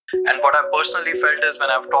And what I personally felt is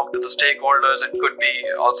when I've talked to the stakeholders, it could be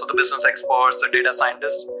also the business experts, the data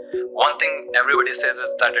scientists. One thing everybody says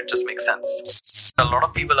is that it just makes sense. A lot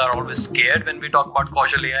of people are always scared when we talk about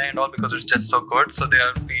causal AI and all because it's just so good. So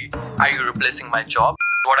they'll be, are you replacing my job?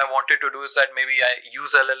 What I wanted to do is that maybe I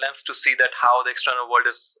use LLMs to see that how the external world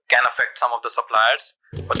can affect some of the suppliers.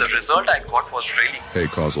 But the result I got was really... Hey,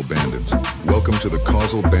 Causal Bandits. Welcome to the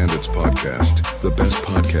Causal Bandits podcast, the best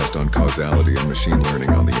podcast on causality and machine learning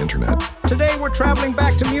on the internet. Today, we're traveling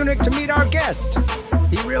back to Munich to meet our guest.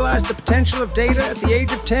 He realized the potential of data at the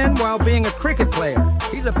age of 10 while being a cricket player.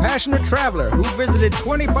 He's a passionate traveler who visited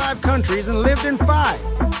 25 countries and lived in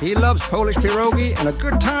 5. He loves Polish pierogi, and a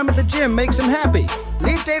good time at the gym makes him happy.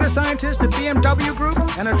 Lead data scientist at BMW Group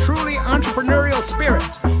and a truly entrepreneurial spirit.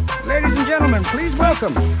 Ladies and gentlemen, please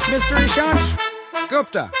welcome Mr. Ishansh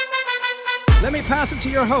Gupta. Let me pass it to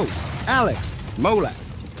your host, Alex Mola.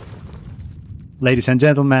 Ladies and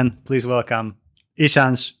gentlemen, please welcome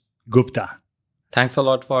Ishansh Gupta. Thanks a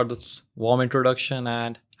lot for this warm introduction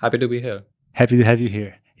and happy to be here. Happy to have you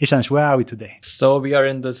here. Ishansh, where are we today? So we are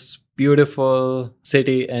in this beautiful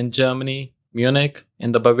city in Germany, Munich,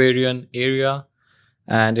 in the Bavarian area.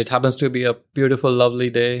 And it happens to be a beautiful, lovely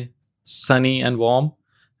day, sunny and warm.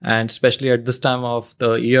 And especially at this time of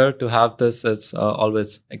the year to have this, it's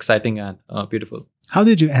always exciting and beautiful. How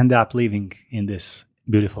did you end up living in this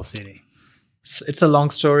beautiful city? It's a long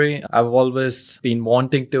story. I've always been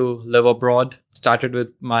wanting to live abroad. Started with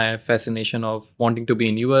my fascination of wanting to be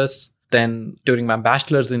in US. Then during my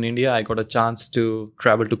bachelor's in India, I got a chance to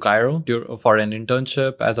travel to Cairo for an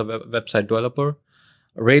internship as a website developer.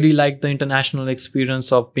 Really liked the international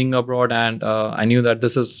experience of being abroad, and I knew that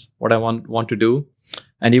this is what I want to do.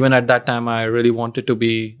 And even at that time, I really wanted to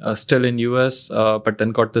be still in US, but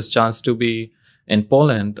then got this chance to be in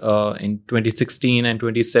Poland in 2016 and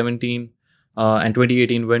 2017 and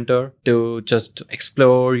 2018 winter to just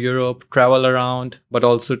explore Europe, travel around, but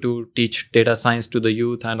also to teach data science to the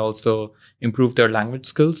youth and also improve their language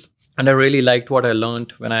skills. And I really liked what I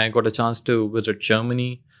learned when I got a chance to visit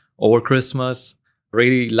Germany over Christmas.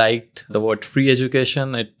 Really liked the word free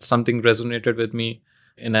education. It's something resonated with me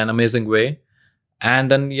in an amazing way.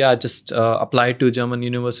 And then, just applied to German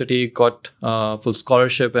university, got full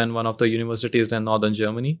scholarship in one of the universities in northern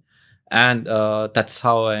Germany. And that's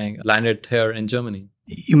how I landed here in Germany.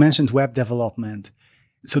 You mentioned web development.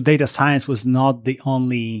 So data science was not the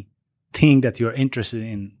only thing that you're interested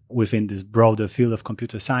in within this broader field of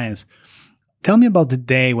computer science. Tell me about the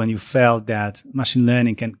day when you felt that machine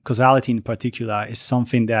learning and causality in particular is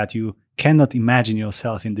something that you cannot imagine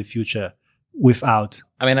yourself in the future without.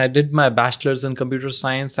 I did my bachelor's in computer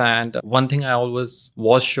science, and one thing I always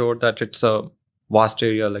was sure that it's a vast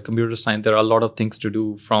area like computer science. There are a lot of things to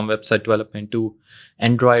do, from website development to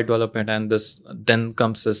Android development, and this then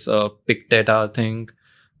comes this big data thing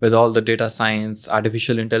with all the data science,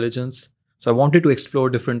 artificial intelligence. So I wanted to explore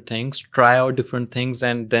different things, try out different things,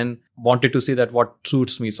 and then wanted to see that what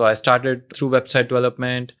suits me. So I started through website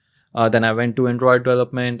development, then I went to Android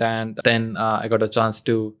development, and then I got a chance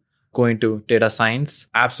to go into data science.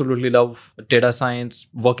 Absolutely love data science,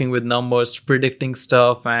 working with numbers, predicting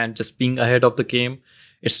stuff, and just being ahead of the game.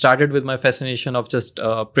 It started with my fascination of just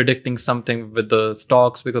predicting something with the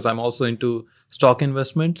stocks, because I'm also into stock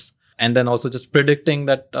investments. And then also just predicting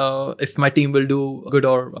that if my team will do good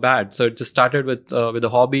or bad. So it just started with a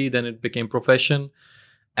hobby, then it became profession.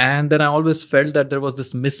 And then I always felt that there was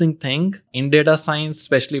this missing thing in data science,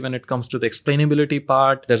 especially when it comes to the explainability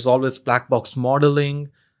part. There's always black box modeling.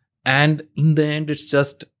 And in the end, it's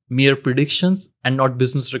just mere predictions and not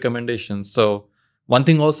business recommendations. So one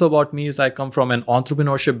thing also about me is I come from an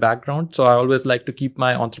entrepreneurship background. So I always like to keep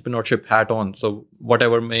my entrepreneurship hat on. So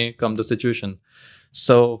whatever may come the situation.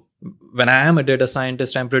 So when I am a data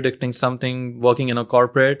scientist, I'm predicting something working in a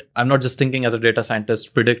corporate. I'm not just thinking as a data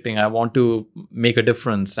scientist predicting. I want to make a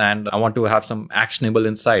difference and I want to have some actionable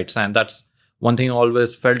insights. And that's one thing I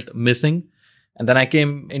always felt missing. And then I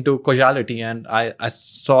came into causality, and I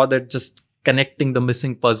saw that just connecting the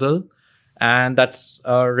missing puzzle. And that's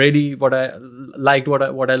really what I liked,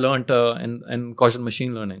 what I learned in causal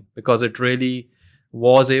machine learning, because it really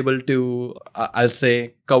was able to, I'll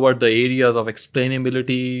say, cover the areas of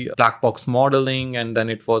explainability, black box modeling, and then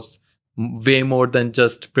it was way more than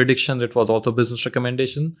just predictions. It was also business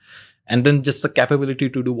recommendation. And then just the capability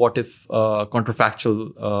to do what if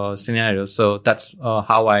counterfactual scenarios. So that's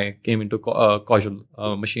how I came into causal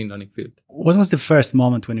machine learning field. What was the first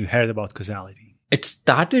moment when you heard about causality? It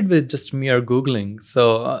started with just mere Googling.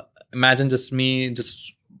 So imagine just me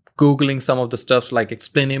just Googling some of the stuff like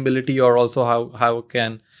explainability, or also how I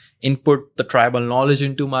can input the tribal knowledge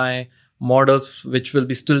into my models which will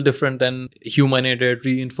be still different than human-aided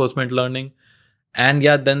reinforcement learning. And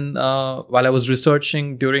yeah, then while I was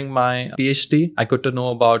researching during my PhD, I got to know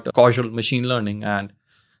about causal machine learning and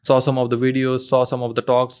saw some of the videos, saw some of the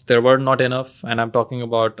talks. There were not enough. And I'm talking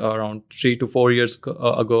about around 3 to 4 years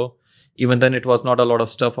ago. Even then, it was not a lot of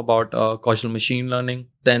stuff about causal machine learning.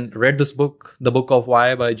 Then read this book, The Book of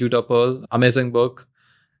Why by Judah Pearl. Amazing book.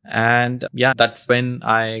 And yeah, that's when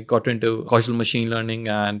I got into causal machine learning.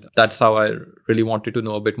 And that's how I really wanted to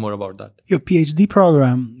know a bit more about that. Your PhD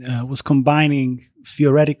program was combining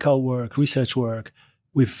theoretical work, research work,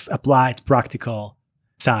 with applied practical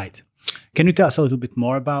side. Can you tell us a little bit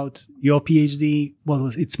more about your PhD? What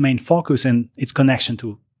was its main focus and its connection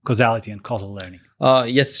to causality and causal learning?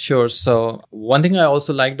 Yes, sure. So one thing I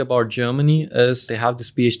also liked about Germany is they have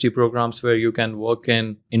these PhD programs where you can work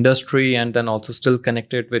in industry and then also still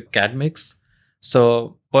connected with academics.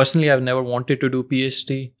 So personally, I've never wanted to do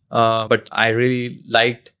PhD, but I really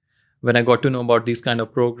liked when I got to know about these kind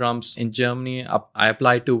of programs in Germany. I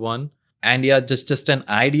applied to one. And yeah, just an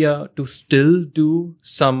idea to still do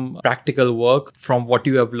some practical work from what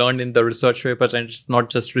you have learned in the research papers. And it's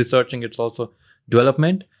not just researching, it's also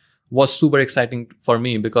development, was super exciting for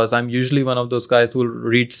me, because I'm usually one of those guys who will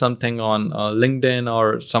read something on LinkedIn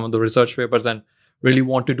or some of the research papers and really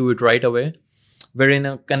want to do it right away. Where in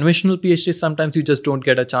a conventional PhD, sometimes you just don't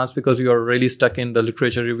get a chance because you are really stuck in the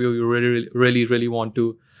literature review. You really want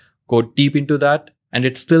to go deep into that. And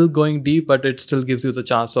it's still going deep, but it still gives you the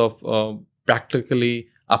chance of practically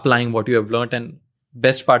applying what you have learned. And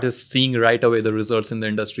best part is seeing right away the results in the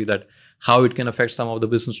industry, that how it can affect some of the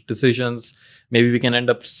business decisions. Maybe we can end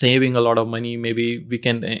up saving a lot of money. Maybe we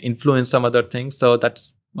can influence some other things. So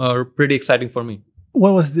that's pretty exciting for me.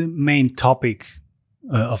 What was the main topic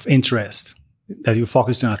of interest that you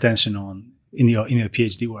focused your attention on in your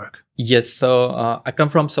PhD work? Yes, so I come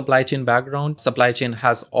from supply chain background. Supply chain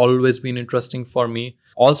has always been interesting for me.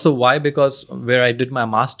 Also, why? Because where I did my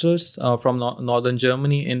master's from Northern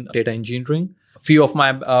Germany in data engineering, a few of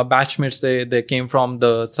my batchmates, they came from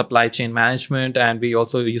the supply chain management, and we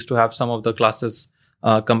also used to have some of the classes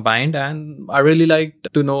combined. And I really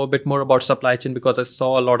liked to know a bit more about supply chain because I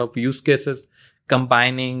saw a lot of use cases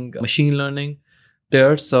combining machine learning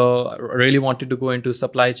there. So I really wanted to go into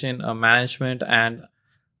supply chain management. And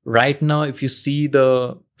right now, if you see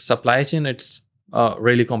the supply chain, it's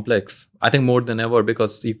really complex. I think more than ever,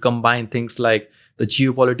 because you combine things like the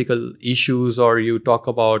geopolitical issues, or you talk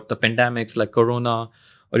about the pandemics like Corona,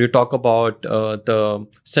 or you talk about the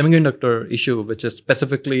semiconductor issue, which is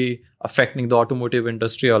specifically affecting the automotive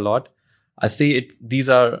industry a lot. I see it. These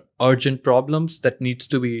are urgent problems that needs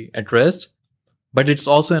to be addressed, but it's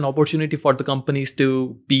also an opportunity for the companies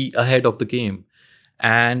to be ahead of the game.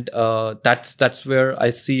 And that's where I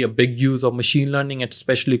see a big use of machine learning,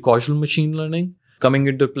 especially causal machine learning, coming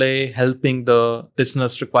into play, helping the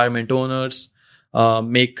business requirement owners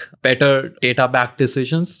make better data-backed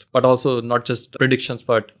decisions, but also not just predictions,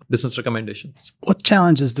 but business recommendations. What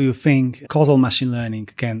challenges do you think causal machine learning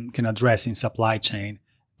can address in supply chain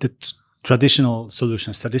that traditional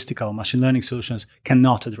solutions, statistical machine learning solutions,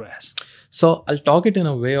 cannot address? So I'll talk it in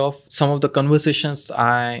a way of some of the conversations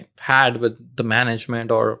I had with the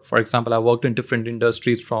management, or for example, I worked in different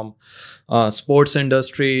industries from sports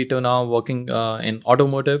industry to now working in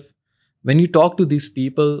automotive. When you talk to these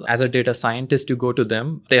people as a data scientist, you go to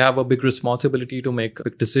them, they have a big responsibility to make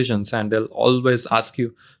big decisions, and they'll always ask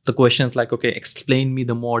you the questions like, okay, explain me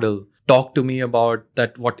the model, talk to me about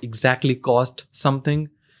that, what exactly caused something,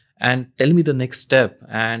 and tell me the next step.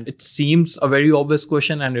 And it seems a very obvious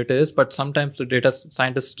question, and it is, but sometimes the data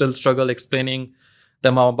scientists still struggle explaining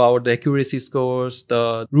them about the accuracy scores,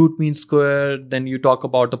 the root mean square. Then you talk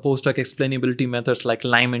about the post-hoc explainability methods like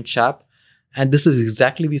LIME and CHAP. And this is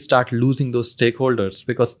exactly, we start losing those stakeholders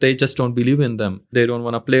because they just don't believe in them. They don't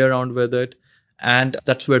want to play around with it. And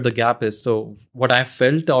that's where the gap is. So what I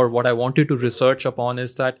felt, or what I wanted to research upon,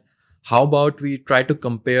 is that how about we try to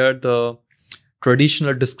compare the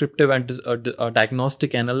traditional descriptive and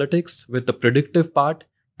diagnostic analytics with the predictive part,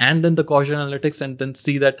 and then the causal analytics, and then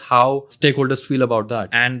see that how stakeholders feel about that.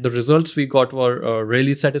 And the results we got were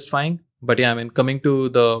really satisfying. But yeah, I mean, coming to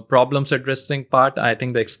the problems addressing part, I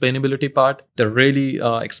think the explainability part, they're really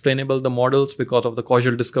explainable, the models, because of the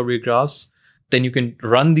causal discovery graphs. Then you can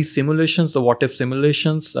run these simulations, the what if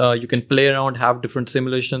simulations. You can play around, have different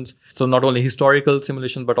simulations. So not only historical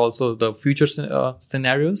simulations, but also the future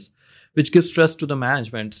scenarios, which gives trust to the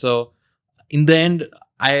management. So in the end,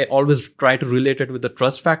 I always try to relate it with the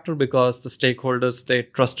trust factor, because the stakeholders, they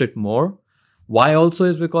trust it more. Why also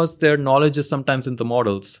is because their knowledge is sometimes in the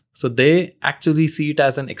models. So they actually see it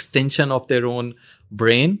as an extension of their own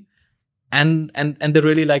brain. and they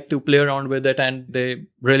really like to play around with it, and they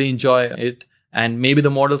really enjoy it. And maybe the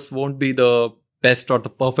models won't be the best or the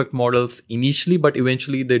perfect models initially, but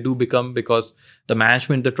eventually they do become, because the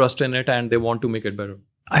management, they trust in it and they want to make it better.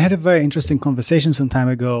 I had a very interesting conversation some time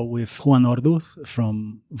ago with Juan Orduz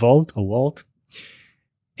from Volt.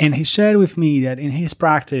 And he shared with me that in his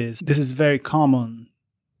practice, this is very common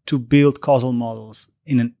to build causal models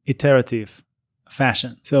in an iterative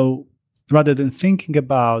fashion. So rather than thinking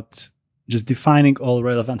about just defining all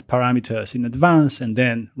relevant parameters in advance and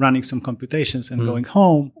then running some computations and going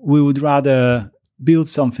home, we would rather build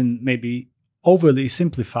something maybe overly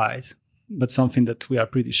simplified, but something that we are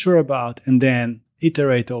pretty sure about, and then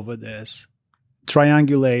iterate over this,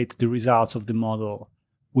 triangulate the results of the model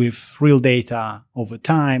with real data over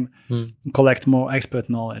time, collect more expert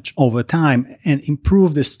knowledge over time, and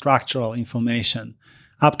improve the structural information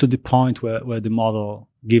up to the point where the model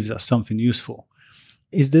gives us something useful.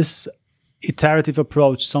 Is this iterative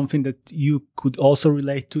approach something that you could also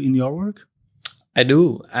relate to in your work? I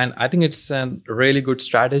do. And I think it's a really good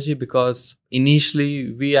strategy, because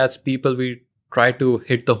initially we as people, we try to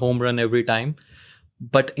hit the home run every time.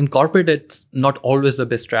 But in corporate, it's not always the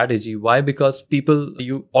best strategy. Why? Because people,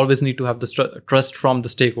 you always need to have the trust from the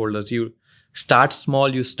stakeholders. You start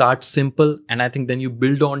small, you start simple, and I think then you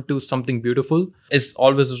build on to something beautiful. Is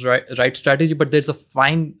always the right strategy. But there's a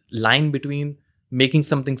fine line between making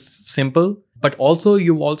something simple, but also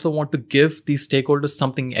you also want to give these stakeholders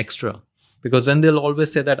something extra, because then they'll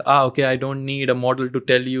always say that, okay, I don't need a model to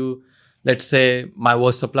tell you, let's say, my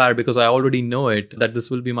worst supplier, because I already know it, that this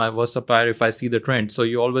will be my worst supplier if I see the trend. So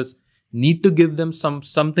you always need to give them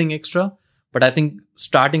something extra. But I think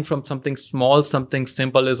starting from something small, something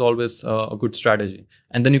simple is always a good strategy.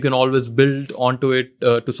 And then you can always build onto it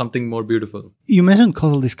to something more beautiful. You mentioned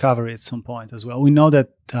causal discovery at some point as well. We know that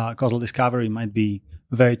causal discovery might be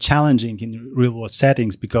very challenging in real-world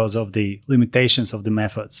settings because of the limitations of the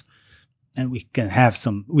methods. And we have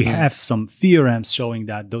some theorems showing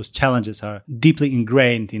that those challenges are deeply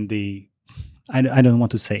ingrained in the, I don't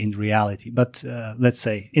want to say in reality, but let's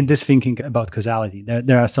say in this thinking about causality,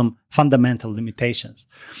 there are some fundamental limitations.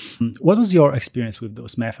 What was your experience with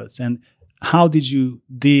those methods, and how did you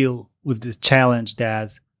deal with the challenge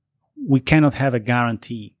that we cannot have a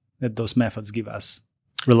guarantee that those methods give us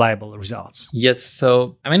reliable results? Yes.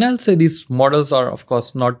 So, I'll say these models are, of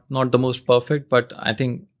course, not the most perfect, but I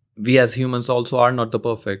think we as humans also are not the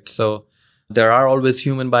perfect. So there are always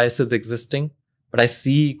human biases existing. But I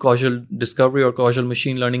see causal discovery or causal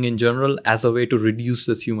machine learning in general as a way to reduce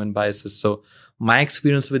this human biases. So my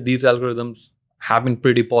experience with these algorithms have been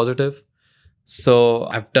pretty positive. So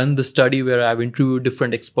I've done the study where I've interviewed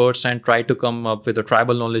different experts and tried to come up with a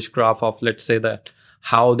tribal knowledge graph of, let's say, that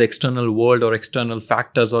how the external world or external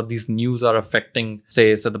factors or these news are affecting,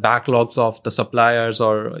 say, so the backlogs of the suppliers,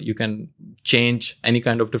 or you can change any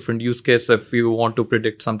kind of different use case if you want to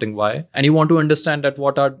predict something Y, and you want to understand that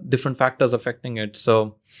what are different factors affecting it.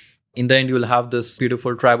 So in the end, you'll have this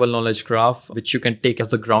beautiful tribal knowledge graph, which you can take as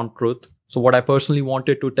the ground truth. So what I personally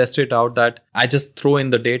wanted to test it out, that I just throw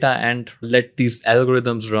in the data and let these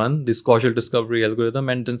algorithms run, this causal discovery algorithm,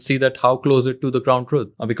 and then see that how close it to the ground truth.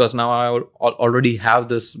 Because now I already have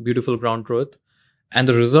this beautiful ground truth. And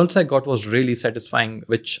the results I got was really satisfying,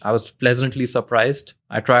 which I was pleasantly surprised.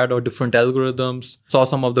 I tried out different algorithms, saw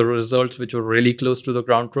some of the results which were really close to the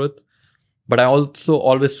ground truth. But I also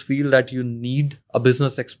always feel that you need a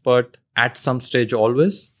business expert at some stage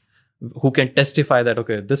always, who can testify that,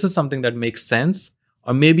 okay, this is something that makes sense,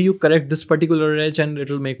 or maybe you correct this particular edge and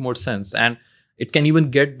it'll make more sense. And it can even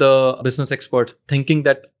get the business expert thinking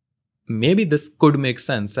that maybe this could make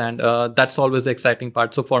sense. And that's always the exciting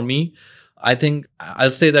part. So for me, I think I'll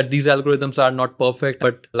say that these algorithms are not perfect,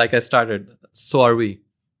 but like I started, so are we.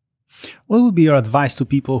 What would be your advice to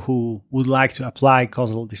people who would like to apply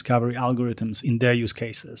causal discovery algorithms in their use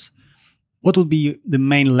cases? What would be the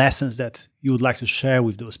main lessons that you would like to share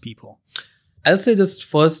with those people? I'll say just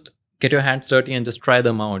first, get your hands dirty and just try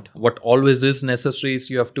them out. What always is necessary is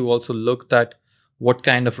you have to also look at what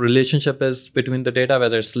kind of relationship is between the data,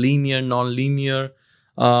 whether it's linear, non-linear.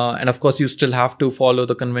 And of course, you still have to follow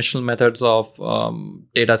the conventional methods of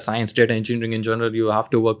data science, data engineering in general. You have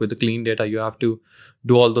to work with the clean data. You have to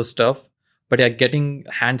do all those stuff. But yeah, getting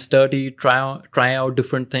hands dirty, try out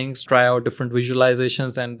different things, try out different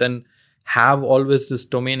visualizations, and then have always this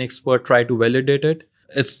domain expert try to validate it.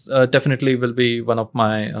 It's definitely will be one of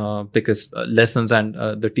my biggest lessons and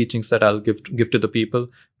the teachings that I'll give to the people.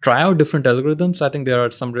 Try out different algorithms. I think there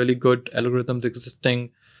are some really good algorithms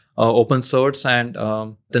existing. open source, and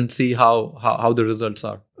then see how the results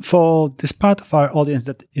are. For this part of our audience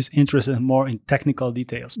that is interested more in technical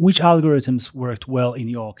details, which algorithms worked well in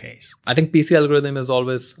your case? I think PC algorithm is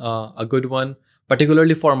always a good one,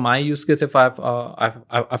 particularly for my use case. If I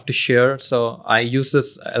have to share, so I use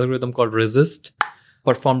this algorithm called Resist.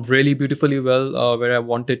 Performed really beautifully well, where I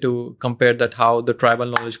wanted to compare that how the tribal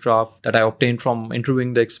knowledge graph that I obtained from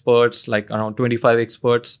interviewing the experts, like around 25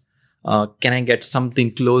 experts, can I get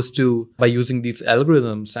something close to by using these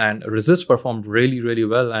algorithms? And Resist performed really, really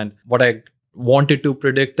well. And what I wanted to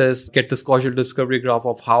predict is get this causal discovery graph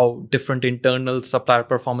of how different internal supplier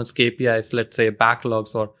performance KPIs, let's say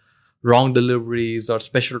backlogs or wrong deliveries or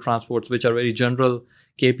special transports, which are very general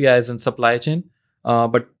KPIs in supply chain,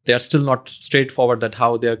 but they are still not straightforward that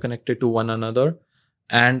how they are connected to one another.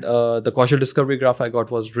 And the causal discovery graph I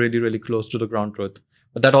got was really, really close to the ground truth.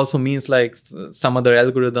 But that also means like some other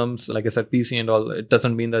algorithms, like I said, PC and all, it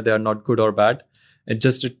doesn't mean that they are not good or bad. It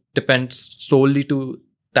depends solely to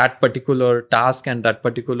that particular task and that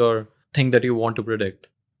particular thing that you want to predict,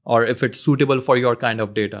 or if it's suitable for your kind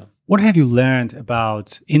of data. What have you learned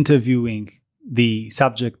about interviewing the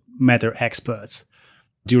subject matter experts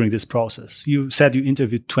during this process? You said you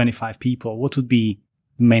interviewed 25 people. What would be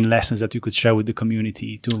the main lessons that you could share with the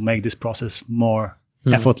community to make this process more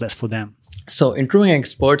effortless for them? So interviewing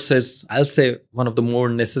experts is, I'll say, one of the more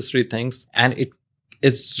necessary things, and it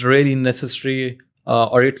is really necessary,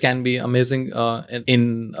 or it can be amazing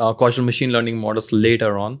in causal machine learning models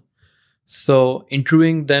later on. So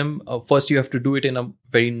interviewing them, first you have to do it in a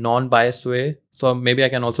very non-biased way. So maybe I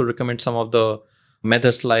can also recommend some of the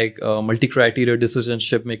methods like multi-criteria decision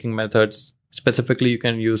making methods. Specifically, you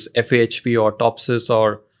can use FAHP or TOPSIS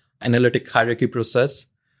or analytic hierarchy process.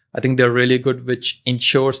 I think they're really good, which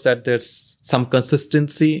ensures that there's some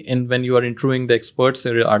consistency in when you are interviewing the experts.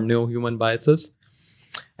 There are no human biases.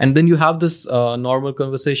 And then you have this normal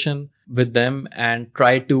conversation with them and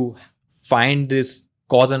try to find this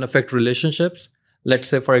cause and effect relationships. Let's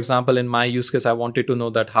say, for example, in my use case, I wanted to know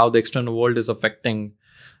that how the external world is affecting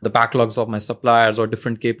the backlogs of my suppliers or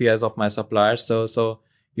different KPIs of my suppliers. So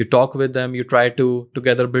you talk with them, you try to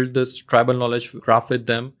together build this tribal knowledge graph with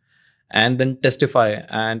them, and then testify.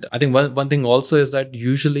 And I think one thing also is that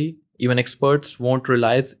usually even experts won't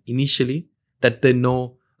realize initially that they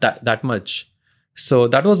know that much. So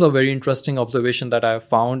that was a very interesting observation that I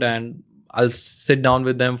found, and I'll sit down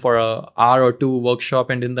with them for an hour or two workshop,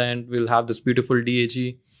 and in the end we'll have this beautiful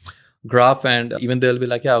DAG graph, and even they'll be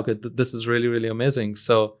like, yeah, okay, this is really, really amazing.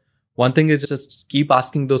 So one thing is just keep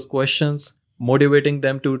asking those questions, motivating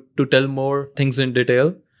them to tell more things in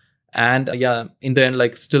detail. And in the end,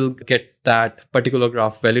 like still get that particular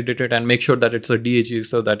graph validated and make sure that it's a DAG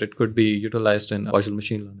so that it could be utilized in causal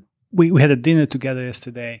machine learning. We had a dinner together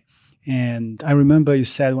yesterday, and I remember you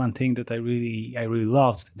said one thing that I really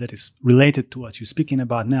loved that is related to what you're speaking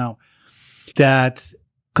about now, that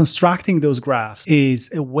constructing those graphs is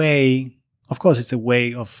a way, of course, it's a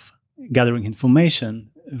way of gathering information,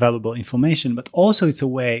 valuable information, but also it's a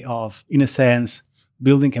way of, in a sense,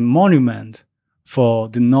 building a monument for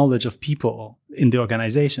the knowledge of people in the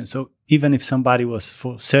organization. So even if somebody was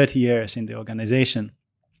for 30 years in the organization,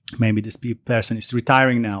 maybe this person is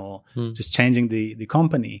retiring now or just changing the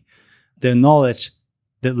company, their knowledge,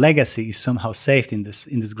 the legacy is somehow saved in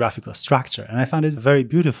this graphical structure. And I found it very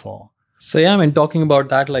beautiful. So yeah, I mean, talking about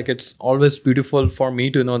that, like it's always beautiful for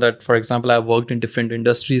me to know that, for example, I've worked in different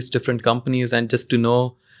industries, different companies, and just to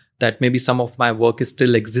know that maybe some of my work is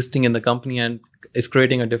still existing in the company and is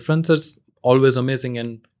creating a difference is always amazing.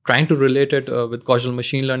 And trying to relate it with causal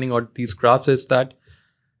machine learning or these graphs is that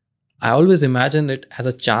I always imagine it as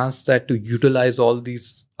a chance that to utilize all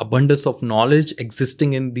these abundance of knowledge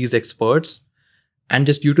existing in these experts and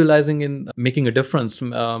just utilizing in making a difference.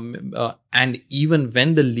 And even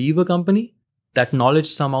when they leave a company, that knowledge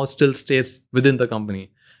somehow still stays within the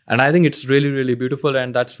company. And I think it's really, really beautiful.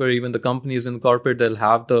 And that's where even the companies in corporate, they'll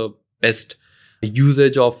have the best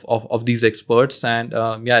usage of these experts. And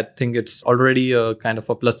I think it's already a kind of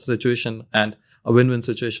a plus situation and a win-win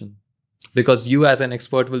situation. Because you as an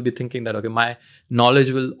expert will be thinking that, okay, my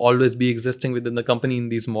knowledge will always be existing within the company in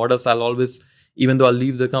these models. I'll always, even though I'll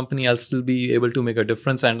leave the company, I'll still be able to make a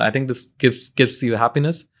difference. And I think this gives you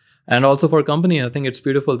happiness. And also for a company, I think it's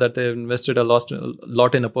beautiful that they've invested a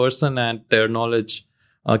lot in a person and their knowledge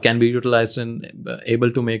can be utilized and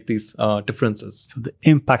able to make these differences. So the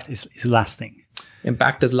impact is lasting.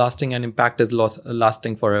 Impact is lasting, and impact is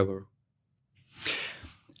lasting forever.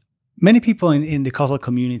 Many people in the causal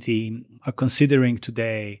community are considering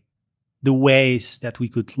today the ways that we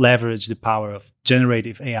could leverage the power of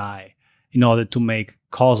generative AI in order to make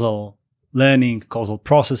causal learning, causal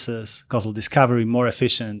processes, causal discovery more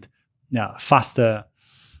efficient, faster,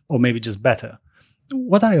 or maybe just better.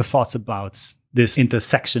 What are your thoughts about this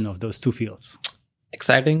intersection of those two fields?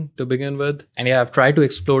 Exciting to begin with. And yeah, I've tried to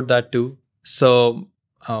explore that too. So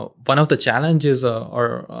one of the challenges,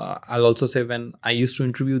 I'll also say when I used to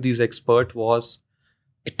interview these experts was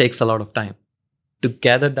it takes a lot of time. To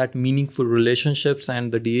gather that meaningful relationships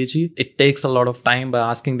and the DAG, it takes a lot of time by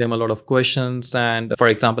asking them a lot of questions. And for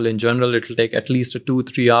example, in general, it will take at least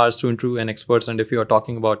 2-3 hours to interview an expert. And if you are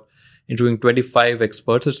talking about interviewing 25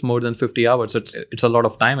 experts, it's more than 50 hours. It's a lot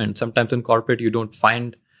of time. And sometimes in corporate, you don't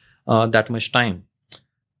find that much time.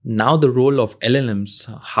 Now, the role of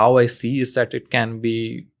LLMs, how I see is that it can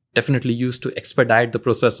be definitely used to expedite the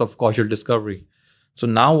process of causal discovery. So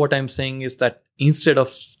now what I'm saying is that instead of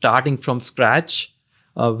starting from scratch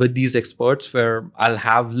with these experts where I'll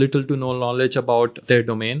have little to no knowledge about their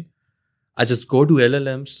domain, I just go to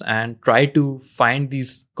LLMs and try to find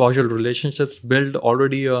these causal relationships, build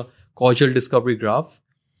already a causal discovery graph,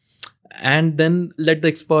 and then let the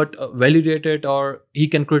expert validate it, or he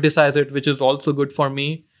can criticize it, which is also good for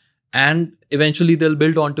me. And eventually they'll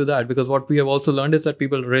build onto that, because what we have also learned is that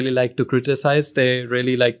people really like to criticize. They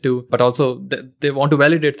really like to, but also they want to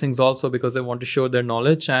validate things also because they want to show their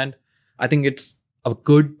knowledge. And I think it's a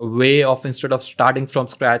good way of, instead of starting from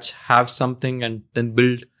scratch, have something and then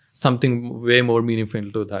build something way more meaningful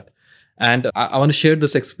to that. And I want to share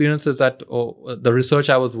this experience is that the research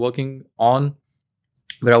I was working on,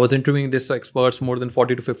 where I was interviewing these experts more than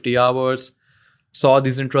 40 to 50 hours, saw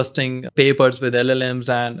these interesting papers with LLMs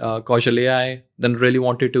and causal AI, then really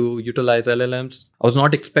wanted to utilize LLMs. I was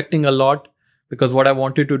not expecting a lot, because what I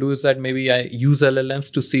wanted to do is that maybe I use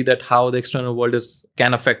LLMs to see that how the external world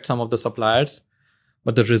can affect some of the suppliers.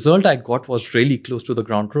 But the result I got was really close to the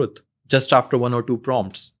ground truth, just after 1 or 2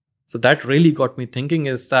 prompts. So that really got me thinking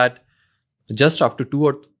is that just after 2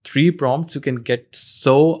 or 3 prompts, you can get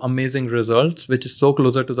so amazing results, which is so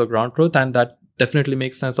closer to the ground truth. And that definitely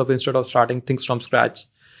makes sense of, instead of starting things from scratch,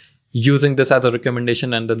 using this as a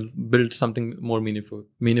recommendation and then build something more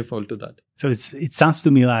meaningful to that. So it sounds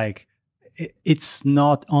to me like it's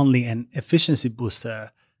not only an efficiency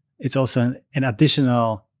booster, it's also an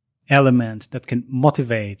additional element that can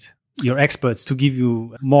motivate your experts to give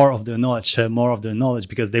you more of their knowledge, share more of their knowledge,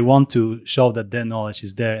 because they want to show that their knowledge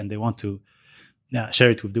is there and they want to share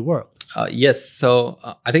it with the world. Yes. So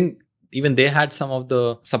I think even they had some of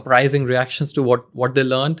the surprising reactions to what they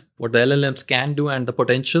learned, what the LLMs can do and the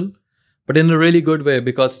potential, but in a really good way,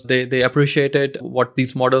 because they appreciated what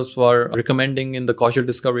these models were recommending in the causal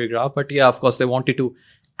discovery graph. But yeah, of course, they wanted to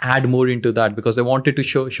add more into that, because they wanted to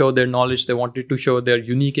show their knowledge. They wanted to show their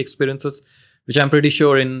unique experiences, which I'm pretty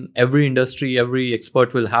sure in every industry, every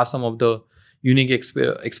expert will have some of the unique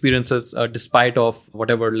experiences despite of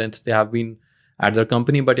whatever length they have been at their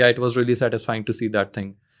company. But yeah, it was really satisfying to see that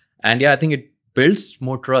thing. And yeah, I think it builds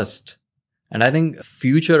more trust. And I think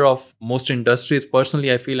future of most industries,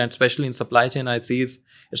 personally, I feel, and especially in supply chain, I see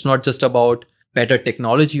it's not just about better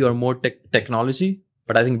technology or more technology,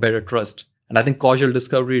 but I think better trust. And I think causal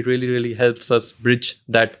discovery really, really helps us bridge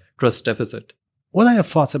that trust deficit. What are your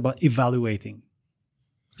thoughts about evaluating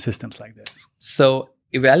systems like this? So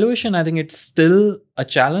evaluation, I think it's still a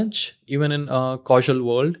challenge, even in a causal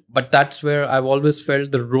world. But that's where I've always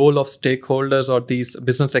felt the role of stakeholders or these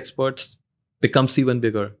business experts becomes even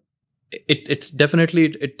bigger. It's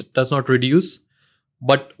definitely, it does not reduce.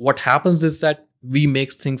 But what happens is that we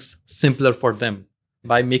make things simpler for them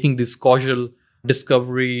by making these causal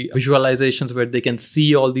discovery visualizations where they can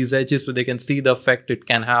see all these edges, so they can see the effect it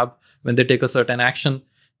can have when they take a certain action.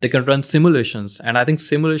 They can run simulations. And I think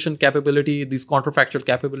simulation capability, these counterfactual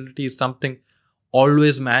capability, is something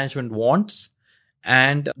always management wants.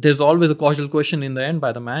 And there's always a causal question in the end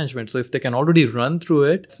by the management. So if they can already run through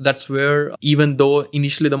it, that's where, even though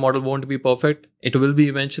initially the model won't be perfect, it will be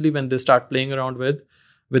eventually when they start playing around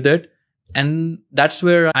with it. And that's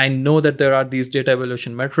where I know that there are these data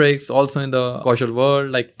evaluation metrics also in the causal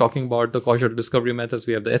world, like talking about the causal discovery methods.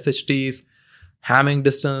 We have the SHTs, Hamming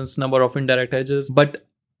distance, number of indirect edges. But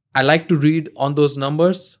I like to read on those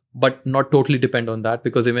numbers, but not totally depend on that,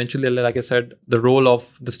 because eventually, like I said, the role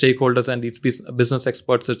of the stakeholders and these business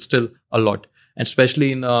experts, it's still a lot. And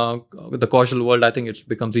especially in the causal world, I think it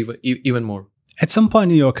becomes even more. At some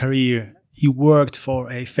point in your career, you worked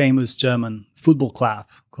for a famous German football club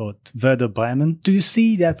called Werder Bremen. Do you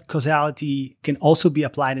see that causality can also be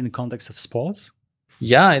applied in the context of sports?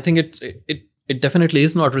 Yeah, I think it definitely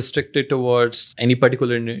is not restricted towards any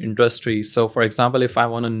particular industry. So, for example, if I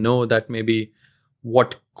want to know that maybe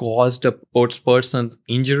what caused a sports person's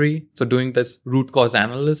injury, so doing this root cause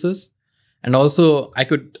analysis, And also I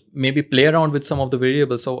could maybe play around with some of the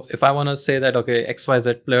variables. So if I want to say that, okay,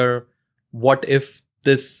 XYZ player, what if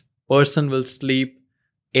this person will sleep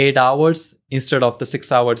 8 hours instead of the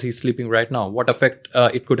 6 hours he's sleeping right now? What effect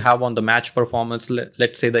it could have on the match performance?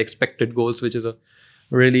 Let's say the expected goals, which is a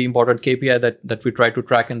really important KPI that we try to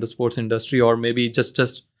track in the sports industry, or maybe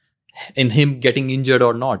just in him getting injured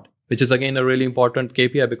or not, which is again a really important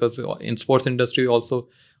KPI, because in sports industry also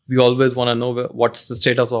we always want to know what's the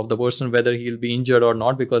status of the person, whether he'll be injured or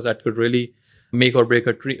not, because that could really make or break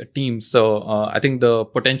a team. So I think the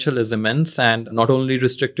potential is immense, and not only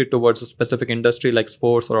restricted towards a specific industry like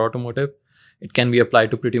sports or automotive, it can be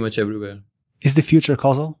applied to pretty much everywhere. Is the future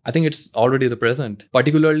causal? I think it's already the present.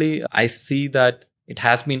 Particularly, I see that it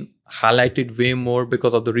has been highlighted way more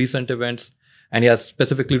because of the recent events. And yes,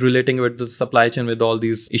 specifically relating with the supply chain, with all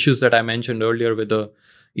these issues that I mentioned earlier, with the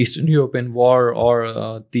Eastern European war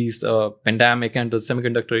or these pandemic and the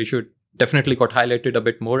semiconductor issue, definitely got highlighted a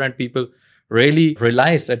bit more, and people really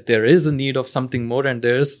realize that there is a need of something more, and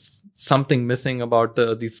there's something missing about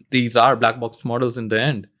these are black box models in the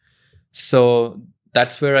end. So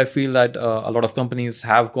that's where I feel that a lot of companies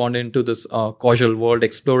have gone into this causal world,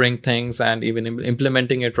 exploring things and even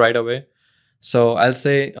implementing it right away. So I'll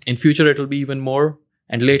say in future, it'll be even more.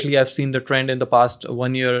 And lately, I've seen the trend in the past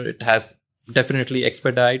 1 year. It has definitely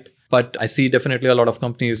expedited, but I see definitely a lot of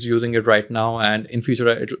companies using it right now. And in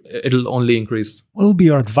future, it'll only increase. What will be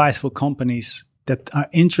your advice for companies that are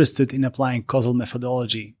interested in applying causal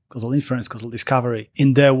methodology, causal inference, causal discovery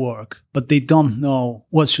in their work, but they don't know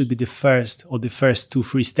what should be the first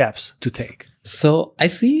 2-3 steps to take? So I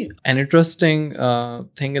see an interesting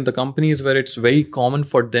thing in the companies where it's very common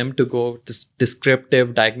for them to go this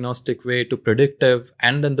descriptive, diagnostic way to predictive,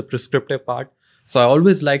 and then the prescriptive part. So I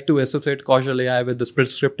always like to associate causal AI with this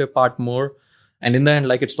prescriptive part more. And in the end,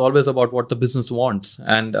 like, it's always about what the business wants.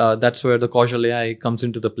 And that's where the causal AI comes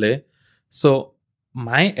into the play. So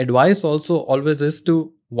my advice also always is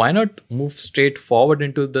to, why not move straight forward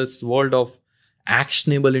into this world of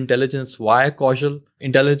actionable intelligence via causal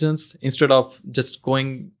intelligence instead of just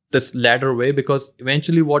going this ladder way? Because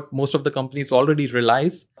eventually what most of the companies already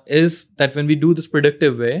realize is that when we do this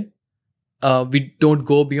predictive way, we don't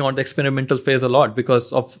go beyond the experimental phase a lot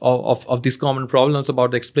because of these common problems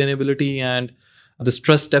about the explainability and the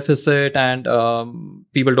trust deficit, and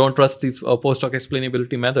people don't trust these post-hoc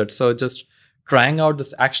explainability methods. So just trying out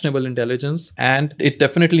this actionable intelligence, and it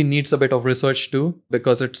definitely needs a bit of research too,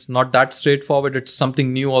 because it's not that straightforward. It's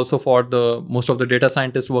something new also for the most of the data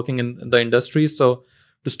scientists working in the industry. So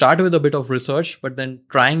to start with a bit of research, but then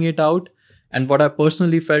trying it out. And what I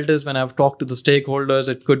personally felt is, when I've talked to the stakeholders,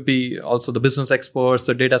 it could be also the business experts,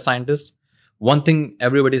 the data scientists, one thing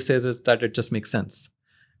everybody says is that it just makes sense.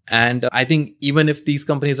 And I think even if these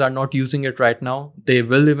companies are not using it right now, they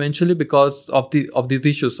will eventually, because of these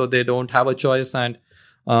issues. So they don't have a choice. And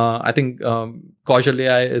I think causal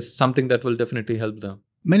AI is something that will definitely help them.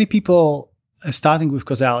 Many people, starting with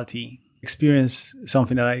causality, experience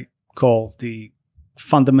something that I call the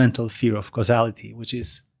fundamental fear of causality, which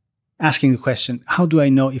is asking the question, how do I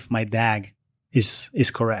know if my DAG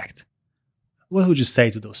is correct? What would you say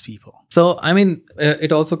to those people? So, I mean,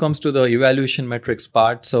 it also comes to the evaluation metrics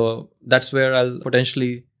part. So that's where I'll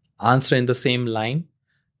potentially answer in the same line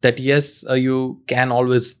that yes, you can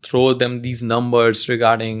always throw them these numbers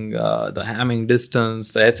regarding the Hamming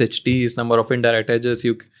distance, the SHTs, number of indirect edges.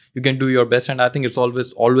 You can do your best. And I think it's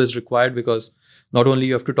always required, because not only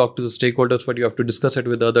you have to talk to the stakeholders, but you have to discuss it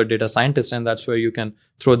with other data scientists. And that's where you can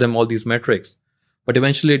throw them all these metrics. But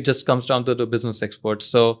eventually it just comes down to the business experts.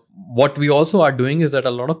 So what we also are doing is that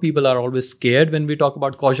a lot of people are always scared when we talk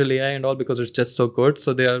about causal AI and all, because it's just so good.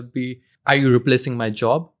 So they'll be, are you replacing my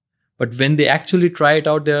job? But when they actually try it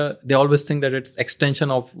out, they always think that it's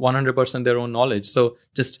extension of 100% their own knowledge. So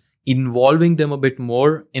just involving them a bit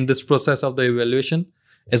more in this process of the evaluation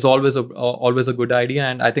is always a good idea.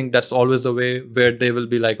 And I think that's always a way where they will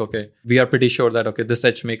be like, okay, we are pretty sure that, okay, this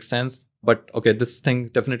edge makes sense, but okay, this thing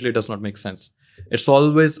definitely does not make sense. It's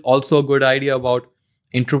always also a good idea about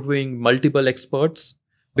interviewing multiple experts,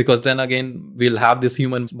 because then again, we'll have this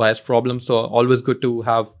human bias problem. So always good to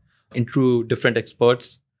have interview different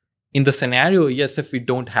experts. In the scenario, yes, if we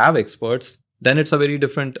don't have experts, then it's a very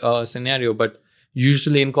different scenario. But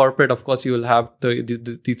usually in corporate, of course, you will have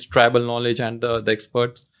these tribal knowledge and the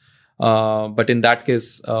experts. But in that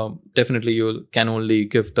case, definitely you can only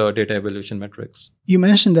give the data evaluation metrics. You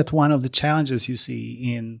mentioned that one of the challenges you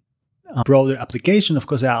see in a broader application of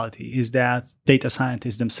causality is that data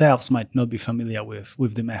scientists themselves might not be familiar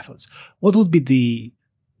with the methods. What would be the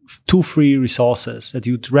 2 free resources that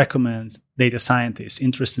you'd recommend data scientists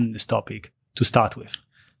interested in this topic to start with?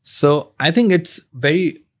 So I think it's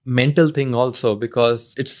very mental thing also,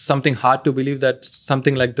 because it's something hard to believe that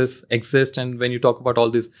something like this exists. And when you talk about all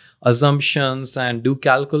these assumptions and do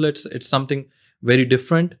calculates, it's something very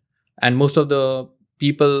different. And most of the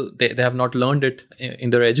people, they have not learned it in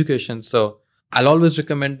their education. So I'll always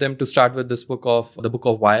recommend them to start with this book of the book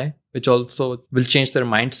of why, which also will change their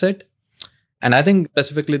mindset. And I think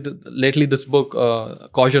specifically lately this book,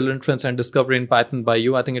 Causal Inference and Discovery in Python by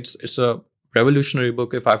you, I think it's a revolutionary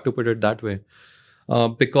book, if I have to put it that way.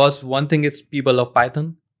 Because one thing is people love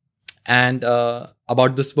Python. And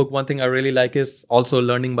about this book, one thing I really like is also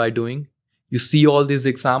learning by doing. You see all these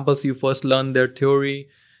examples, you first learn their theory,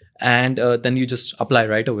 and then you just apply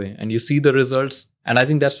right away. And you see the results. And I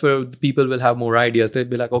think that's where people will have more ideas. They'll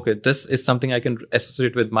be like, okay, this is something I can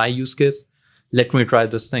associate with my use case. Let me try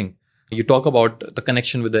this thing. You talk about the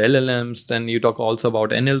connection with the LLMs, then you talk also about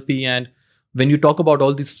NLP. And when you talk about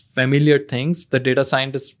all these familiar things, the data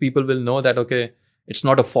scientist people will know that, okay, it's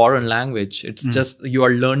not a foreign language. It's just you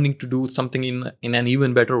are learning to do something in an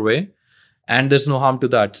even better way. And there's no harm to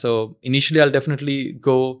that. So initially, I'll definitely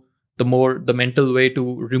go the mental way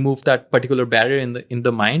to remove that particular barrier in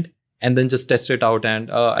the mind, and then just test it out.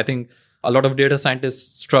 And I think a lot of data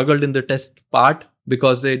scientists struggled in the test part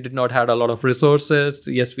because they did not have a lot of resources.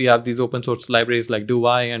 Yes, we have these open source libraries like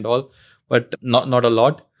DoI and all, but not a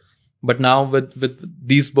lot. But now with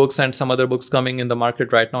these books and some other books coming in the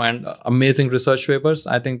market right now and amazing research papers,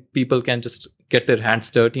 I think people can just get their hands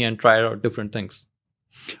dirty and try out different things.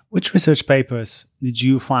 Which research papers did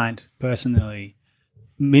you find personally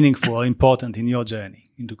meaningful or important in your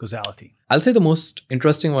journey into causality? I'll say the most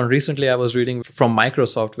interesting one recently I was reading from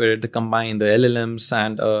Microsoft, where they combine the LLMs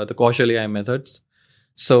and the causal AI methods.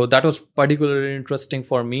 So that was particularly interesting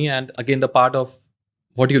for me. And again, the part of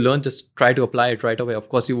what you learn, just try to apply it right away. Of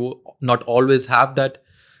course, you will not always have that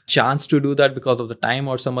chance to do that because of the time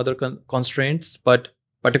or some other constraints. But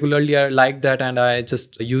particularly, I liked that, and I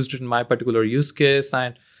just used it in my particular use case.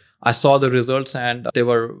 And I saw the results, and they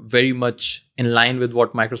were very much in line with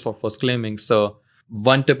what Microsoft was claiming. So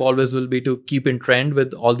one tip always will be to keep in trend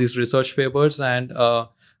with all these research papers. And I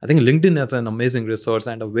think LinkedIn is an amazing resource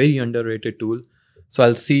and a very underrated tool. So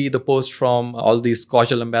I'll see the post from all these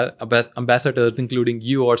causal ambassadors, including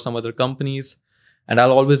you or some other companies. And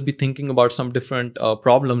I'll always be thinking about some different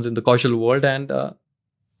problems in the causal world, and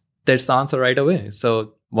there's the answer right away.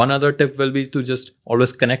 So one other tip will be to just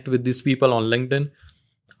always connect with these people on LinkedIn.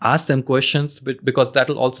 Ask them questions, because that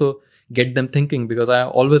will also get them thinking, because I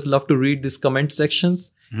always love to read these comment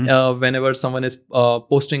sections whenever someone is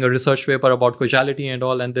posting a research paper about causality and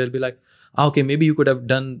all, and they'll be like, okay, maybe you could have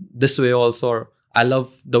done this way also, or I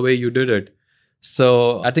love the way you did it.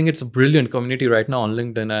 So I think it's a brilliant community right now on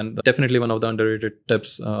LinkedIn, and definitely one of the underrated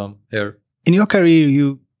tips here. In your career,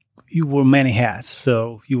 you wore many hats.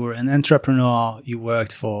 So you were an entrepreneur, you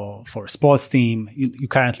worked for a sports team, you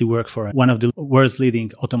currently work for one of the world's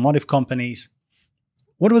leading automotive companies.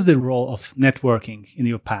 What was the role of networking in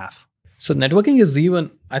your path? So networking is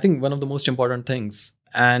I think, one of the most important things.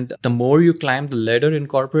 And the more you climb the ladder in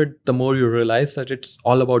corporate, the more you realize that it's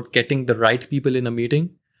all about getting the right people in a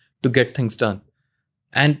meeting to get things done.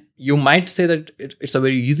 And you might say that it's a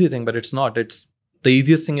very easy thing, but it's not. It's the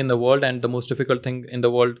easiest thing in the world and the most difficult thing in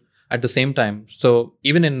the world at the same time. So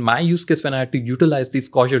even in my use case, when I had to utilize these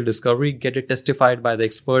causal discovery, get it testified by the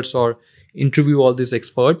experts or interview all these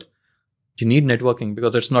experts, you need networking,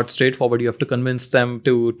 because it's not straightforward. You have to convince them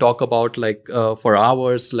to talk about for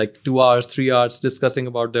hours, 2 hours, 3 hours, discussing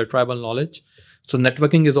about their tribal knowledge. So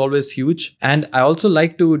networking is always huge. And I also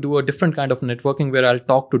like to do a different kind of networking where I'll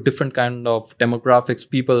talk to different kind of demographics,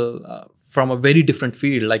 people from a very different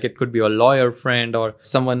field. Like it could be a lawyer friend or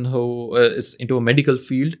someone who is into a medical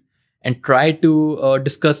field, and try to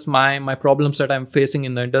discuss my problems that I'm facing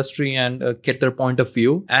in the industry and get their point of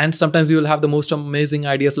view. And sometimes you will have the most amazing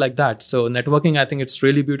ideas like that. So networking, I think it's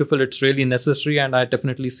really beautiful. It's really necessary. And I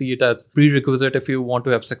definitely see it as prerequisite if you want to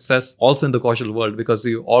have success also in the causal world, because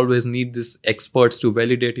you always need these experts to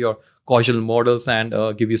validate your causal models and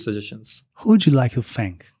give you suggestions. Who would you like to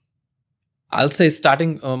thank? I'll say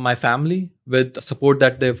starting my family with the support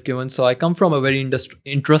that they've given. So I come from a very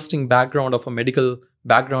interesting background of a medical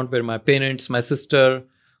background where my parents, my sister,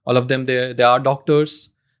 all of them, they are doctors.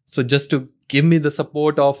 So just to give me the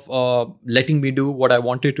support of letting me do what I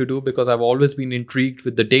wanted to do, because I've always been intrigued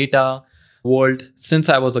with the data world since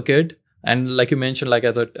I was a kid. And like you mentioned, like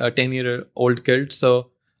as a 10-year-old kid. So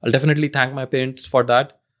I'll definitely thank my parents for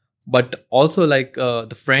that. But also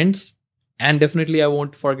the friends. And definitely I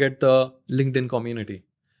won't forget the LinkedIn community,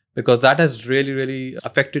 because that has really, really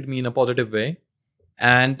affected me in a positive way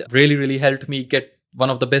and really, really helped me get one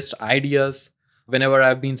of the best ideas Whenever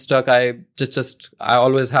I've been stuck, I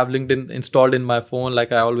always have LinkedIn installed in my phone.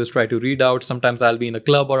 Like I always try to read out. Sometimes I'll be in a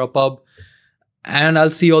club or a pub and I'll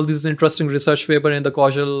see all these interesting research paper in the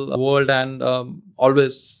causal world, and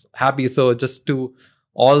always happy. So just to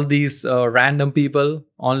all these random people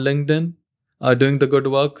on LinkedIn doing the good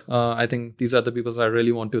work, I think these are the people I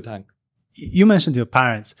really want to thank. You mentioned your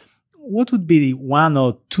parents. What would be one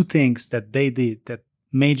or two things that they did that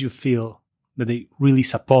made you feel that they really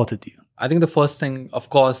supported you? I think the first thing, of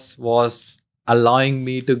course, was allowing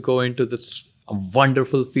me to go into this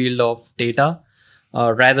wonderful field of data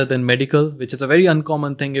rather than medical, which is a very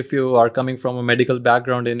uncommon thing. If you are coming from a medical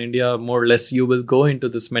background in India, more or less you will go into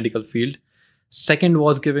this medical field. Second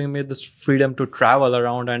was giving me this freedom to travel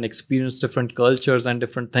around and experience different cultures and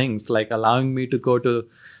different things, like allowing me to go to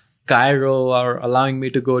Cairo or allowing me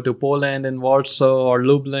to go to Poland and Warsaw or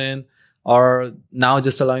Lublin, or now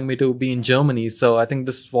just allowing me to be in Germany. So I think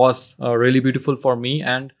this was really beautiful for me.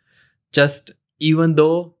 And just even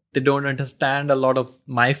though they don't understand a lot of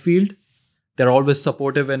my field, they're always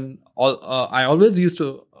supportive. And I always used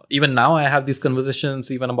to, even now I have these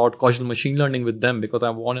conversations even about causal machine learning with them because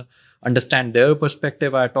I want to understand their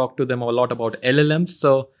perspective. I talk to them a lot about LLMs.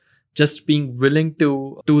 So just being willing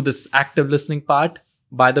to do this active listening part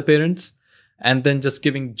by the parents and then just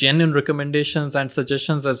giving genuine recommendations and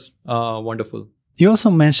suggestions is wonderful. You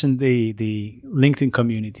also mentioned the LinkedIn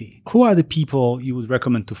community. Who are the people you would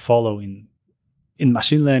recommend to follow in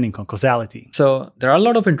machine learning or causality? So there are a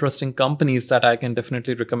lot of interesting companies that I can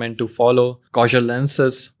definitely recommend to follow. Causal Lens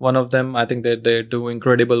is one of them. I think they do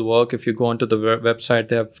incredible work. If you go onto the website,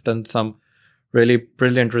 they have done some really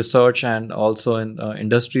brilliant research, and also in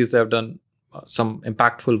industries, they have done some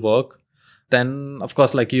impactful work. Then, of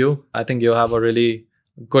course, like you, I think you have a really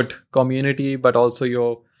good community, but also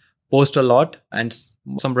you post a lot and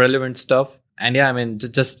some relevant stuff. And yeah, I mean,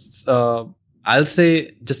 I'll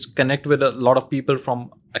say just connect with a lot of people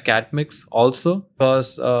from academics also,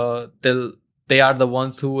 because they are the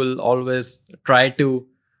ones who will always try to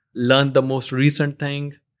learn the most recent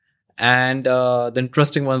thing. And the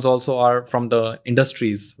interesting ones also are from the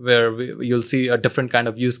industries where you'll see a different kind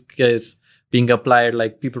of use case being applied,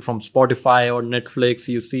 like people from Spotify or Netflix.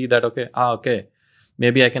 You see that, okay,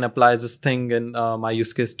 maybe I can apply this thing in my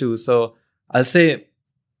use case too. So I'll say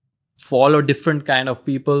follow different kind of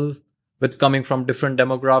people with coming from different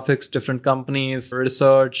demographics, different companies,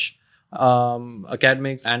 research,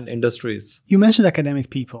 academics, and industries. You mentioned academic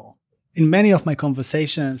people. In many of my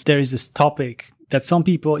conversations, there is this topic that some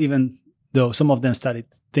people, even though some of them studied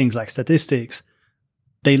things like statistics,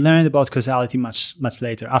 they learned about causality much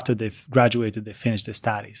later. After they've graduated, they finished their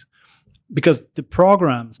studies. Because the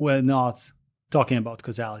programs were not talking about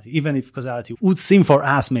causality, even if causality would seem for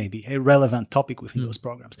us maybe a relevant topic within those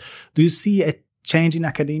programs. Do you see a change in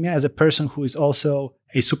academia as a person who is also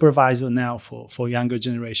a supervisor now for younger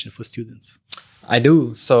generation, for students? I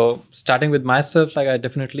do. So starting with myself, like I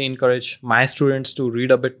definitely encourage my students to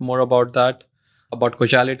read a bit more about that, about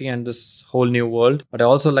causality and this whole new world. But I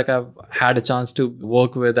also I've had a chance to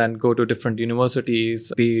work with and go to different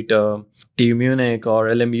universities, be it TU Munich or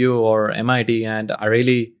LMU or MIT. And I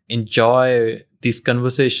really enjoy these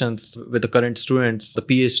conversations with the current students, the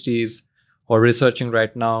PhDs who are researching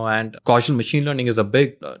right now. And causal machine learning is a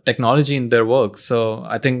big technology in their work. So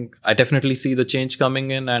I think I definitely see the change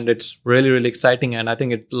coming in, and it's really, really exciting. And I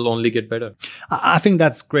think it will only get better. I think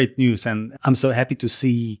that's great news. And I'm so happy to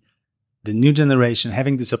see the new generation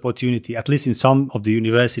having this opportunity, at least in some of the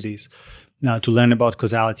universities, now to learn about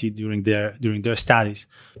causality during their studies,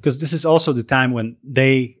 because this is also the time when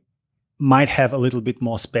they might have a little bit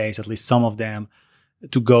more space, at least some of them,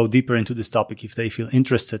 to go deeper into this topic if they feel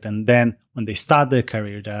interested. And then when they start their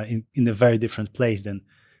career, they're in a very different place than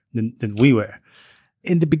we were.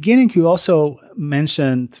 In the beginning, you also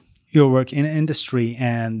mentioned your work in industry,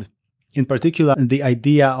 and in particular, the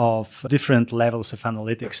idea of different levels of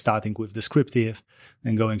analytics, starting with descriptive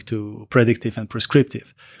and going to predictive and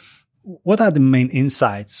prescriptive. What are the main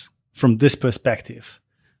insights from this perspective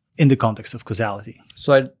in the context of causality?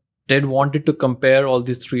 So I did wanted to compare all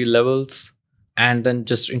these three levels and then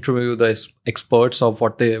just interview the experts of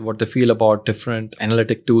what they feel about different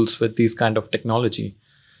analytic tools with these kind of technology.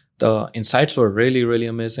 The insights were really, really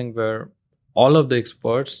amazing, where all of the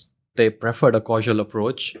experts, they preferred a causal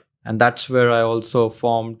approach. And that's where I also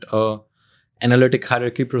formed a analytic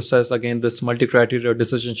hierarchy process. Again, this multi-criteria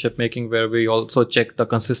decision-ship making, where we also check the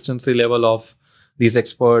consistency level of these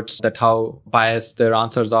experts, that how biased their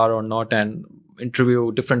answers are or not, and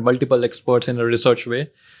interview different multiple experts in a research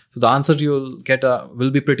way. So the answers you'll get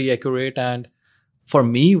will be pretty accurate. And for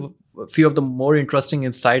me, a few of the more interesting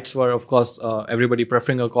insights were, of course, everybody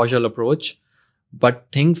preferring a causal approach. But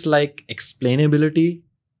things like explainability,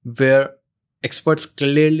 where experts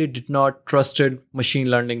clearly did not trusted machine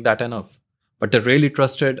learning that enough, but they really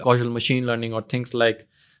trusted causal machine learning, or things like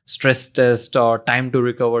stress test or time to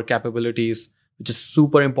recover capabilities, which is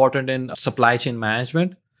super important in supply chain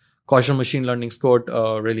management. Causal machine learning scored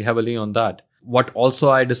really heavily on that. What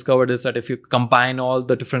also I discovered is that if you combine all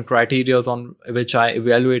the different criteria on which I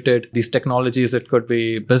evaluated these technologies, it could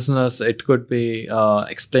be business, it could be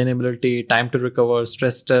explainability, time to recover,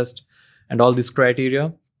 stress test, and all these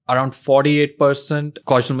criteria, around 48%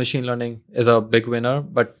 causal machine learning is a big winner,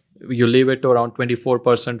 but you leave it to around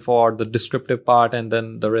 24% for the descriptive part, and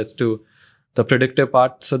then the rest to the predictive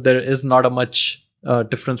part. So there is not a much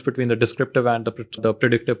difference between the descriptive and the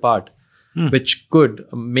predictive part. Which could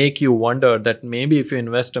make you wonder that maybe if you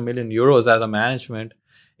invest €1 million as a management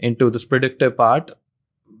into this predictive part,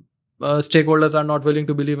 stakeholders are not willing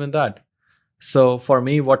to believe in that. So for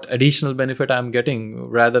me, what additional benefit I'm getting,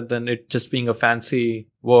 rather than it just being a fancy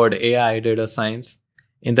word, AI data science,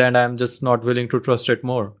 in the end, I'm just not willing to trust it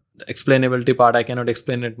more. The explainability part, I cannot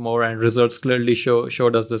explain it more, and results clearly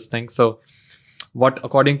showed us this thing. So what,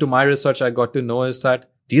 according to my research, I got to know is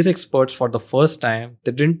that these experts, for the first time,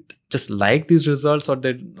 they didn't just like these results, or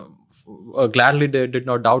they gladly they did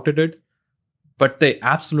not doubted it, but they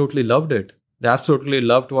absolutely loved it. They absolutely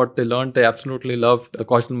loved what they learned. They absolutely loved the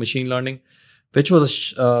causal machine learning, which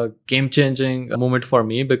was a game-changing moment for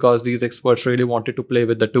me, because these experts really wanted to play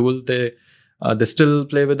with the tool. They still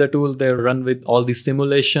play with the tool. They run with all these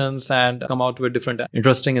simulations and come out with different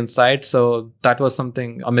interesting insights. So that was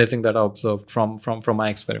something amazing that I observed from my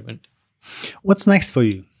experiment. What's next for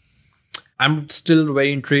you? I'm still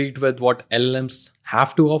very intrigued with what LLMs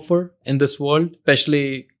have to offer in this world,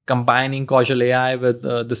 especially combining causal AI with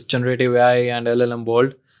this generative AI and LLM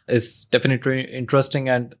world is definitely interesting.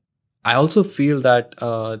 And I also feel that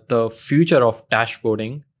the future of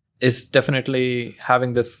dashboarding is definitely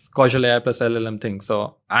having this causal AI plus LLM thing.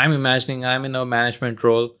 So I'm imagining I'm in a management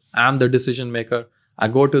role. I'm the decision maker. I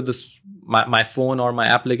go to this my phone or my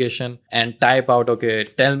application and type out, okay,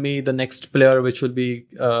 tell me the next player which will be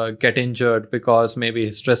get injured because maybe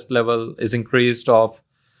his stress level is increased of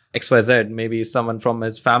XYZ. Maybe someone from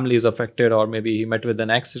his family is affected, or maybe he met with an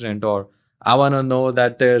accident, or I want to know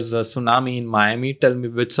that there's a tsunami in Miami. Tell me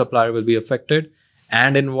which supplier will be affected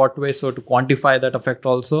and in what way. So to quantify that effect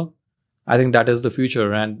also, I think that is the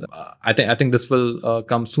future. And I think this will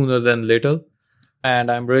come sooner than later. And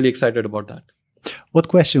I'm really excited about that. What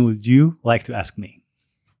question would you like to ask me?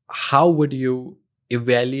 How would you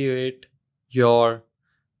evaluate your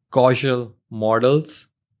causal models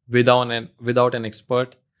without an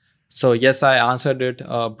expert? So yes, I answered it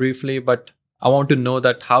briefly, but I want to know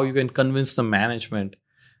that how you can convince the management.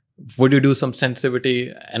 Would you do some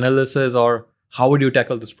sensitivity analysis, or how would you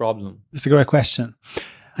tackle this problem? It's a great question.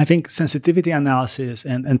 I think sensitivity analysis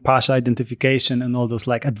and partial identification and all those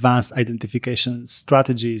like advanced identification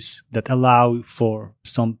strategies that allow for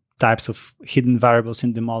some types of hidden variables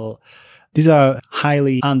in the model, these are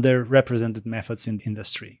highly underrepresented methods in the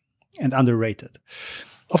industry and underrated.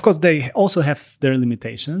 Of course, they also have their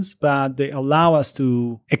limitations, but they allow us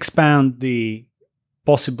to expand the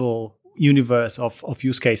possible universe of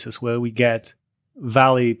use cases where we get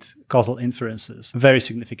valid causal inferences very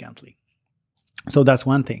significantly. So that's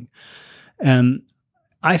one thing.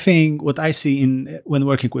 I think what I see when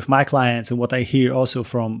working with my clients, and what I hear also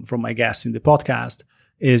from my guests in the podcast,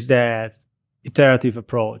 is that iterative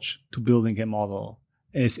approach to building a model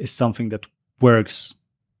is something that works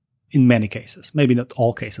in many cases. Maybe not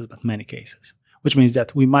all cases, but many cases. Which means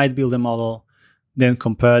that we might build a model, then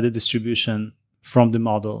compare the distribution from the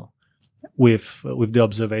model with the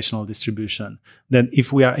observational distribution. Then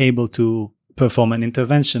if we are able to perform an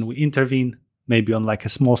intervention, we intervene maybe on like a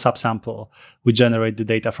small subsample. We generate the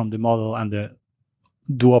data from the model and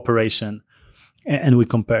do operation, and we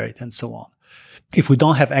compare it and so on. If we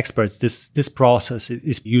don't have experts, this process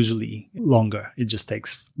is usually longer. It just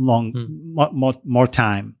takes more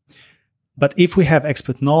time. But if we have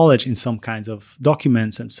expert knowledge in some kinds of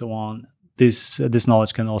documents and so on, this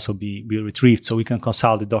knowledge can also be retrieved. So we can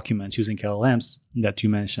consult the documents using LLMs that you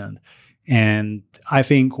mentioned. And I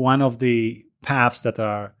think one of the paths that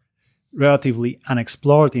are relatively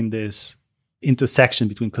unexplored in this intersection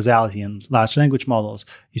between causality and large language models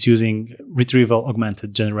is using retrieval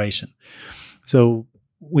augmented generation. So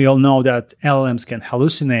we all know that LLMs can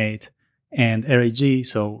hallucinate, and RAG,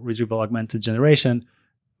 so retrieval augmented generation,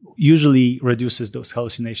 usually reduces those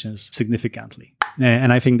hallucinations significantly.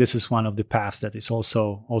 And I think this is one of the paths that is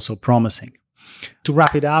also promising. To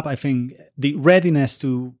wrap it up, I think the readiness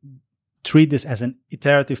to treat this as an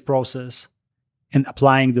iterative process and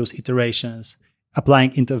applying those iterations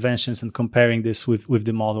applying interventions and comparing this with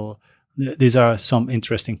the model, these are some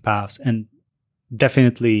interesting paths. And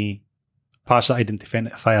definitely partial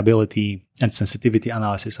identifiability and sensitivity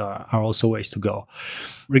analysis are also ways to go.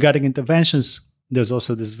 Regarding interventions, there's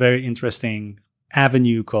also this very interesting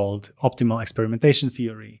avenue called optimal experimentation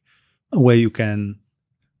theory, where you can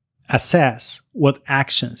assess what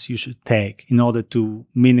actions you should take in order to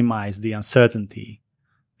minimize the uncertainty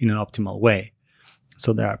in an optimal way.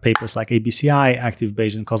 So there are papers like ABCI, active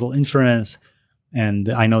Bayesian causal inference, and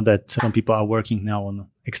I know that some people are working now on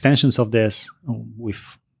extensions of this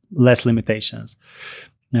with less limitations.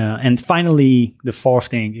 And finally, the fourth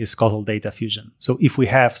thing is causal data fusion. So if we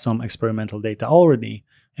have some experimental data already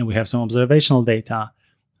and we have some observational data,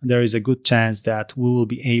 there is a good chance that we will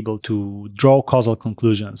be able to draw causal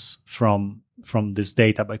conclusions from this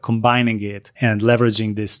data by combining it and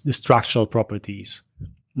leveraging the structural properties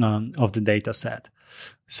of the data set.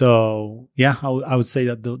 So yeah, I would say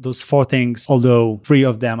that those four things, although three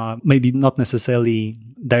of them are maybe not necessarily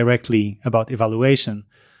directly about evaluation,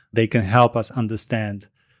 they can help us understand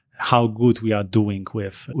how good we are doing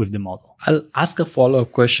with the model. I'll ask a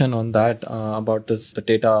follow-up question on that about the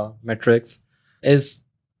data metrics. Is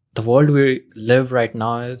the world we live right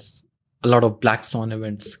now is a lot of black swan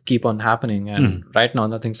events keep on happening, and right now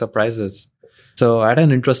nothing surprises. So I had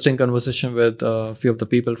an interesting conversation with a few of the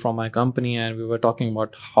people from my company, and we were talking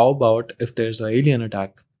about how about if there's an alien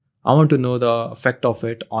attack? I want to know the effect of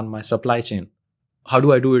it on my supply chain. How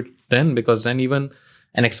do I do it then? Because then even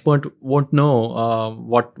an expert won't know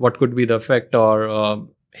what could be the effect, or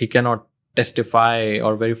he cannot testify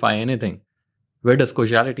or verify anything. Where does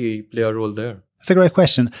causality play a role there? That's a great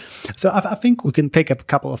question. So I think we can take a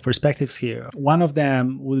couple of perspectives here. One of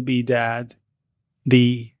them would be that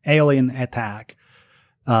the alien attack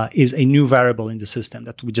is a new variable in the system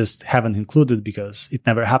that we just haven't included because it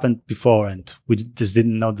never happened before and we just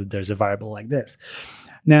didn't know that there's a variable like this.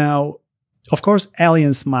 Now, of course,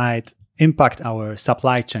 aliens might impact our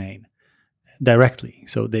supply chain directly.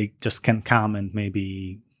 So they just can come and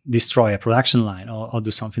maybe destroy a production line or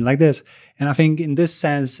do something like this. And I think in this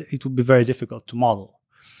sense, it would be very difficult to model.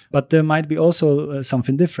 But there might be also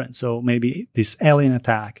something different. So maybe this alien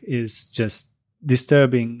attack is just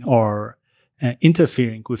disturbing or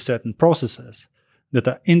interfering with certain processes that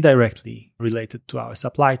are indirectly related to our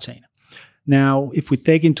supply chain. Now, if we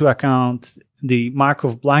take into account the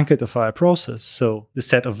Markov blanket of our process, so the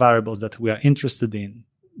set of variables that we are interested in,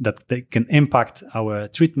 that they can impact our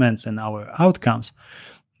treatments and our outcomes,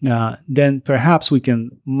 then perhaps we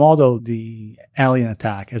can model the alien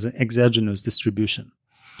attack as an exogenous distribution.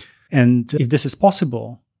 And if this is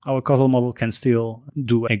possible, our causal model can still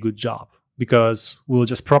do a good job because we'll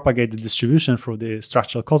just propagate the distribution through the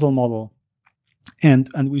structural causal model, and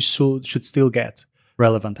we should still get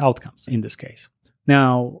relevant outcomes in this case.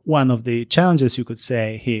 Now, one of the challenges you could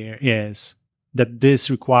say here is that this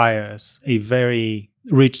requires a very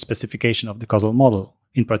rich specification of the causal model.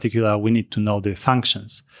 In particular, we need to know the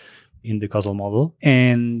functions in the causal model.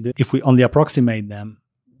 And if we only approximate them,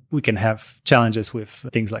 we can have challenges with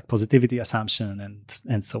things like positivity assumption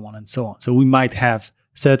and so on and so on. So we might have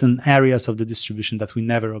certain areas of the distribution that we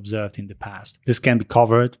never observed in the past. This can be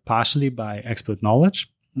covered partially by expert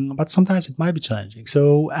knowledge, but sometimes it might be challenging.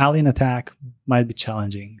 So alien attack might be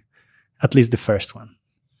challenging, at least the first one.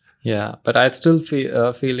 Yeah, but I still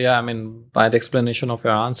feel, I mean, by the explanation of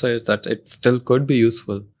your answer is that it still could be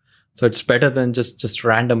useful. So it's better than just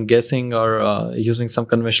random guessing or using some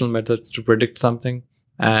conventional methods to predict something,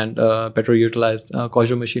 and better utilize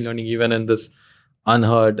causal machine learning even in this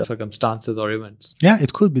unheard circumstances or events. Yeah,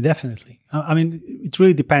 it could be, definitely. I mean, it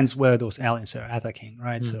really depends where those aliens are attacking,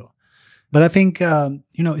 right? So, but I think,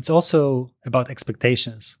 it's also about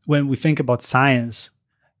expectations. When we think about science,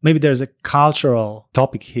 maybe there's a cultural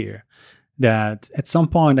topic here that at some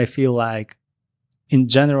point I feel like in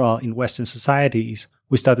general in Western societies,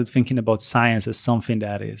 we started thinking about science as something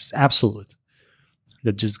that is absolute,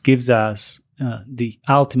 that just gives us the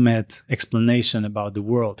ultimate explanation about the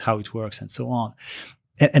world, how it works, and so on.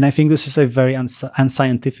 And I think this is a very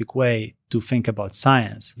unscientific way to think about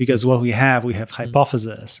science, because what we have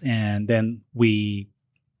hypotheses, and then we,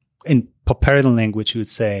 in Popperian language, you would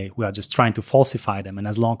say we are just trying to falsify them. And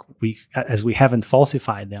as long as we haven't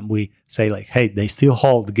falsified them, we say like, hey, they still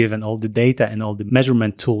hold given all the data and all the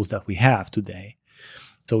measurement tools that we have today.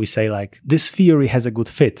 So we say like, this theory has a good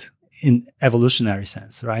fit in evolutionary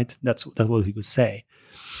sense, right? That's what we could say.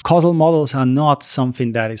 Causal models are not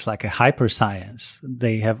something that is like a hyper science.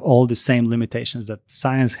 They have all the same limitations that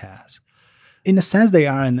science has. In a sense, they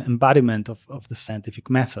are an embodiment of the scientific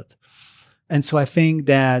method. And so I think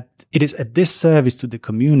that it is a disservice to the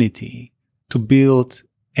community to build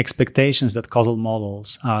expectations that causal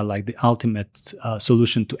models are like the ultimate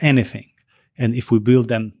solution to anything. And if we build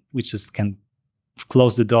them, we just can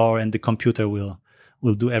close the door and the computer will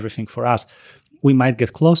do everything for us. We might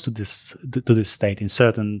get close to this state in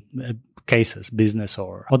certain cases, business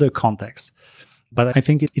or other contexts. But I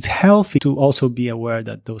think it's healthy to also be aware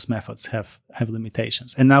that those methods have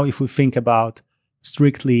limitations. And now if we think about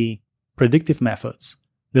strictly predictive methods,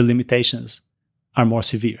 the limitations are more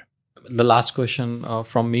severe. The last question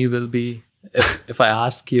from me will be, if I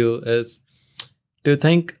ask you is, do you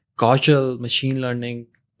think causal machine learning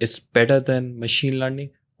is better than machine learning,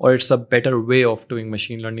 or it's a better way of doing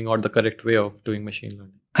machine learning, or the correct way of doing machine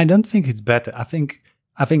learning? I don't think it's better. I think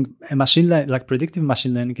a machine learning, like predictive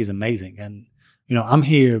machine learning, is amazing. And I'm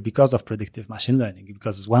here because of predictive machine learning,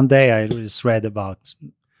 because one day I just read about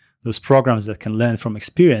those programs that can learn from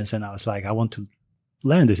experience, and I was like, I want to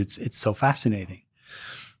learn this. It's so fascinating.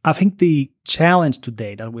 I think the challenge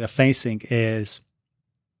today that we are facing is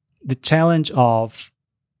the challenge of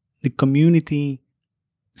the community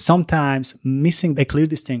sometimes missing a clear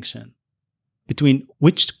distinction between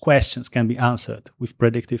which questions can be answered with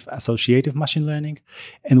predictive associative machine learning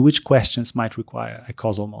and which questions might require a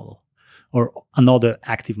causal model or another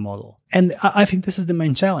active model. And I think this is the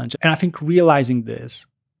main challenge. And I think realizing this,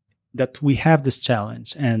 that we have this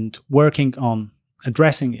challenge and working on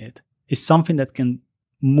addressing it, is something that can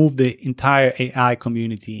move the entire AI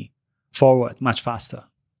community forward much faster.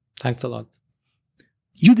 Thanks a lot.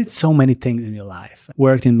 You did so many things in your life,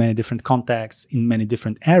 worked in many different contexts, in many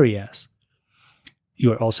different areas.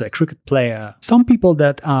 You are also a cricket player. Some people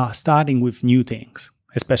that are starting with new things,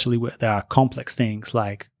 especially where there are complex things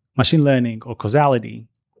like machine learning or causality,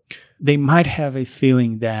 they might have a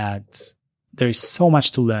feeling that there is so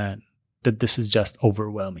much to learn that this is just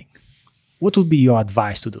overwhelming. What would be your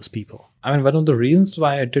advice to those people? I mean, one of the reasons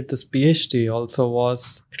why I did this PhD also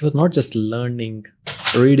was, it was not just learning,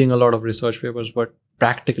 reading a lot of research papers, but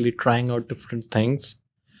practically trying out different things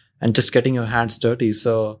and just getting your hands dirty.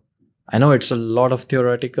 So I know it's a lot of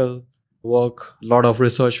theoretical work, a lot of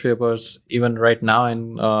research papers. Even right now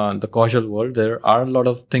in the causal world, there are a lot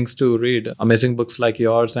of things to read. Amazing books like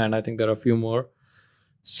yours, and I think there are a few more.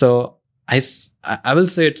 So I will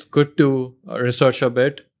say it's good to research a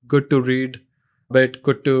bit, good to read a bit,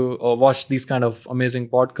 good to watch these kind of amazing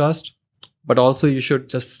podcasts. But also you should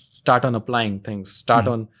just start on applying things, start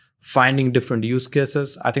on finding different use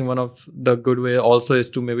cases. I think one of the good way also is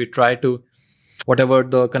to maybe try to, whatever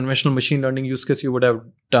the conventional machine learning use case you would have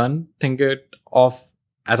done, think it of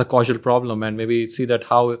as a causal problem and maybe see that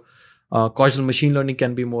how causal machine learning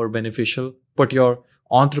can be more beneficial. Put your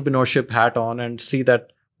entrepreneurship hat on and see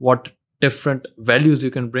that what different values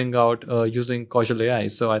you can bring out using causal AI.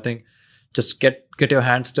 So I think just get your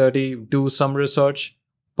hands dirty, do some research,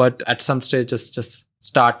 but at some stage just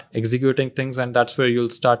start executing things, and that's where you'll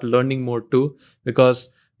start learning more too, because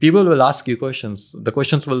people will ask you questions. The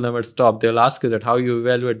questions will never stop. They'll ask you that how you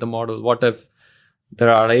evaluate the model. What if there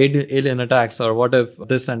are alien attacks, or what if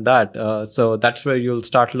this and that? So that's where you'll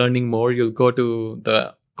start learning more. You'll go to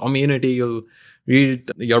the community, you'll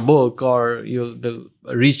read your book, or they'll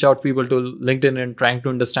reach out people to LinkedIn and trying to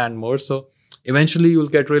understand more. So eventually you'll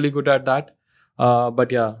get really good at that.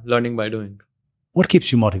 But yeah, learning by doing. What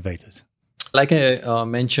keeps you motivated? Like I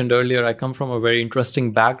mentioned earlier, I come from a very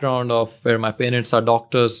interesting background of where my parents are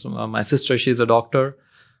doctors. My sister, she's a doctor.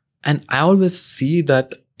 And I always see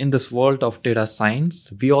that in this world of data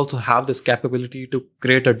science, we also have this capability to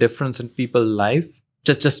create a difference in people's life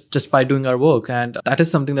just by doing our work. And that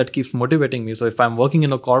is something that keeps motivating me. So if I'm working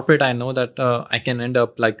in a corporate, I know that I can end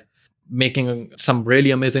up like making some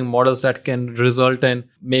really amazing models that can result in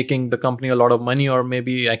making the company a lot of money, or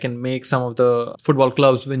maybe I can make some of the football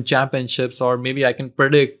clubs win championships, or maybe I can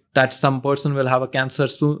predict that some person will have a cancer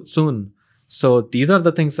soon. So these are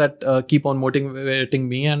the things that keep on motivating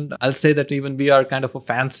me. And I'll say that even we are kind of a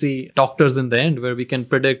fancy doctors in the end, where we can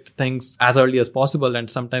predict things as early as possible and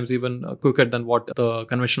sometimes even quicker than what the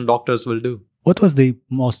conventional doctors will do. What was the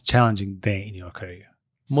most challenging day in your career?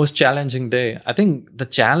 Most challenging day. I think the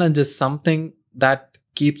challenge is something that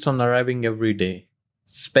keeps on arriving every day,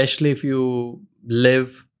 especially if you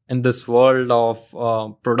live in this world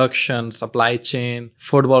of production, supply chain,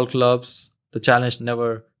 football clubs. The challenge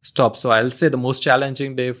never stops. So I'll say the most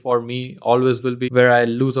challenging day for me always will be where I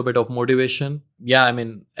lose a bit of motivation. Yeah, I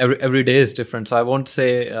mean, every day is different. So I won't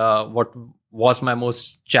say what was my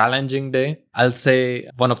most challenging day. I'll say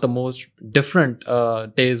one of the most different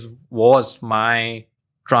days was my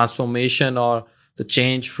transformation, or the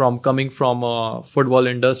change from coming from a football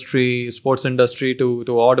industry, sports industry to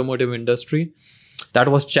automotive industry. that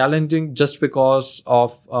was challenging just because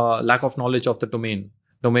of lack of knowledge of the domain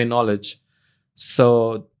knowledge.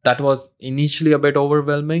 So that was initially a bit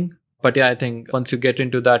overwhelming. But yeah, I think once you get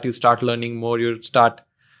into that, you start learning more, you start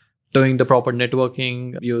doing the proper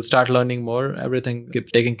networking, you start learning more, everything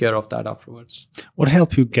keeps taking care of that afterwards. What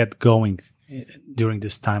helped you get going during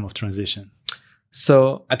this time of transition?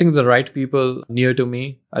 So I think the right people near to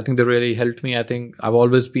me, I think they really helped me. I think I've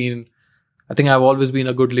always been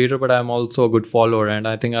a good leader, but I'm also a good follower. And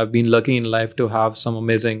I think I've been lucky in life to have some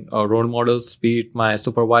amazing role models, be it my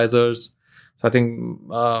supervisors. So I think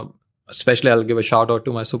especially I'll give a shout out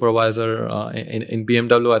to my supervisor in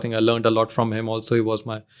BMW. I think I learned a lot from him. Also, he was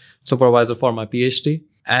my supervisor for my PhD.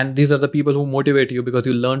 And these are the people who motivate you because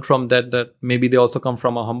you learn from that maybe they also come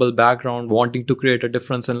from a humble background, wanting to create a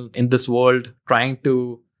difference in this world, trying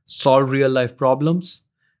to solve real life problems.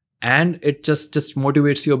 And it just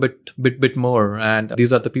motivates you a bit more. And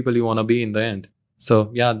these are the people you want to be in the end.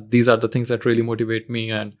 So yeah, these are the things that really motivate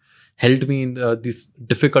me and helped me in this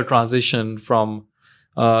difficult transition from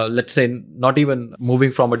let's say not even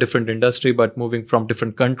moving from a different industry, but moving from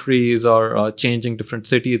different countries or changing different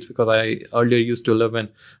cities, because I earlier used to live in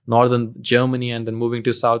northern Germany and then moving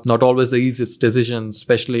to south. Not always the easiest decision,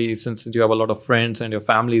 especially since you have a lot of friends and your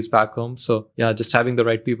family is back home. So yeah, just having the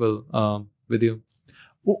right people with you.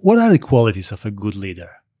 What are the qualities of a good leader?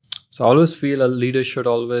 So I always feel a leader should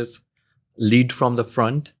always lead from the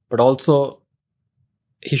front, but also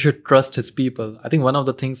he should trust his people. I think one of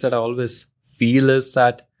the things that I always feel is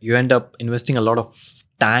that you end up investing a lot of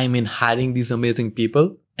time in hiring these amazing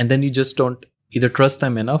people, and then you just don't either trust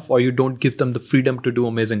them enough or you don't give them the freedom to do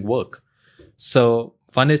amazing work. So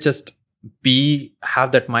one is just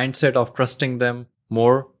have that mindset of trusting them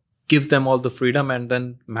more, give them all the freedom, and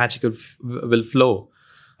then magic will flow.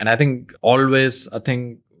 And I think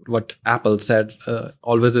what Apple said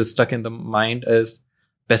always is stuck in the mind is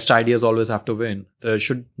best ideas always have to win. There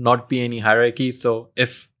should not be any hierarchy. So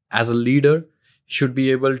if as a leader, you should be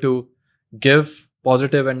able to give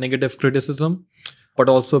positive and negative criticism, but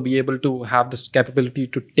also be able to have this capability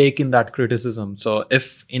to take in that criticism. So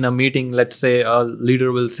if in a meeting, let's say a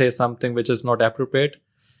leader will say something which is not appropriate,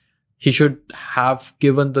 he should have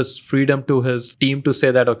given this freedom to his team to say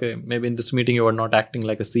that, okay, maybe in this meeting you are not acting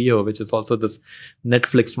like a CEO, which is also this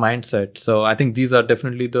Netflix mindset. So I think these are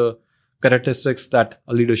definitely the characteristics that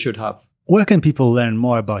a leader should have. Where can people learn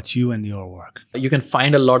more about you and your work? You can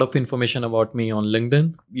find a lot of information about me on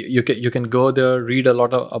LinkedIn. You can go there, read a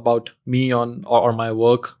lot about me or my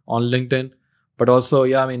work on LinkedIn. But also,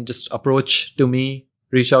 just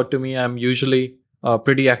reach out to me. I'm usually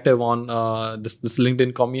pretty active on this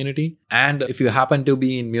LinkedIn community. And if you happen to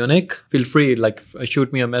be in Munich, feel free,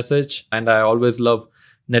 shoot me a message. And I always love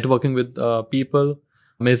networking with people,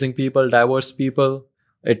 amazing people, diverse people.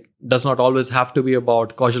 It does not always have to be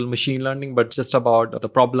about causal machine learning, but just about the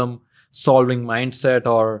problem solving mindset,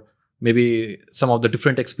 or maybe some of the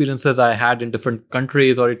different experiences I had in different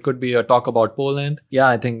countries, or it could be a talk about Poland. Yeah,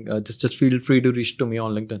 I think just feel free to reach to me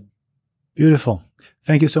on LinkedIn. Beautiful.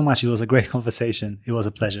 Thank you so much. It was a great conversation. It was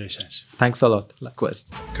a pleasure, Ishansh. Thanks a lot.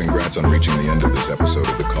 Likewise. Congrats on reaching the end of this episode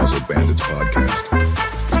of the Causal Bandits podcast.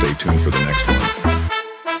 Stay tuned for the next one.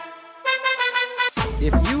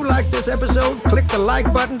 If you like this episode, click the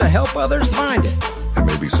like button to help others find it. And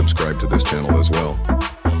maybe subscribe to this channel as well.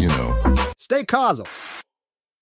 You know. Stay causal.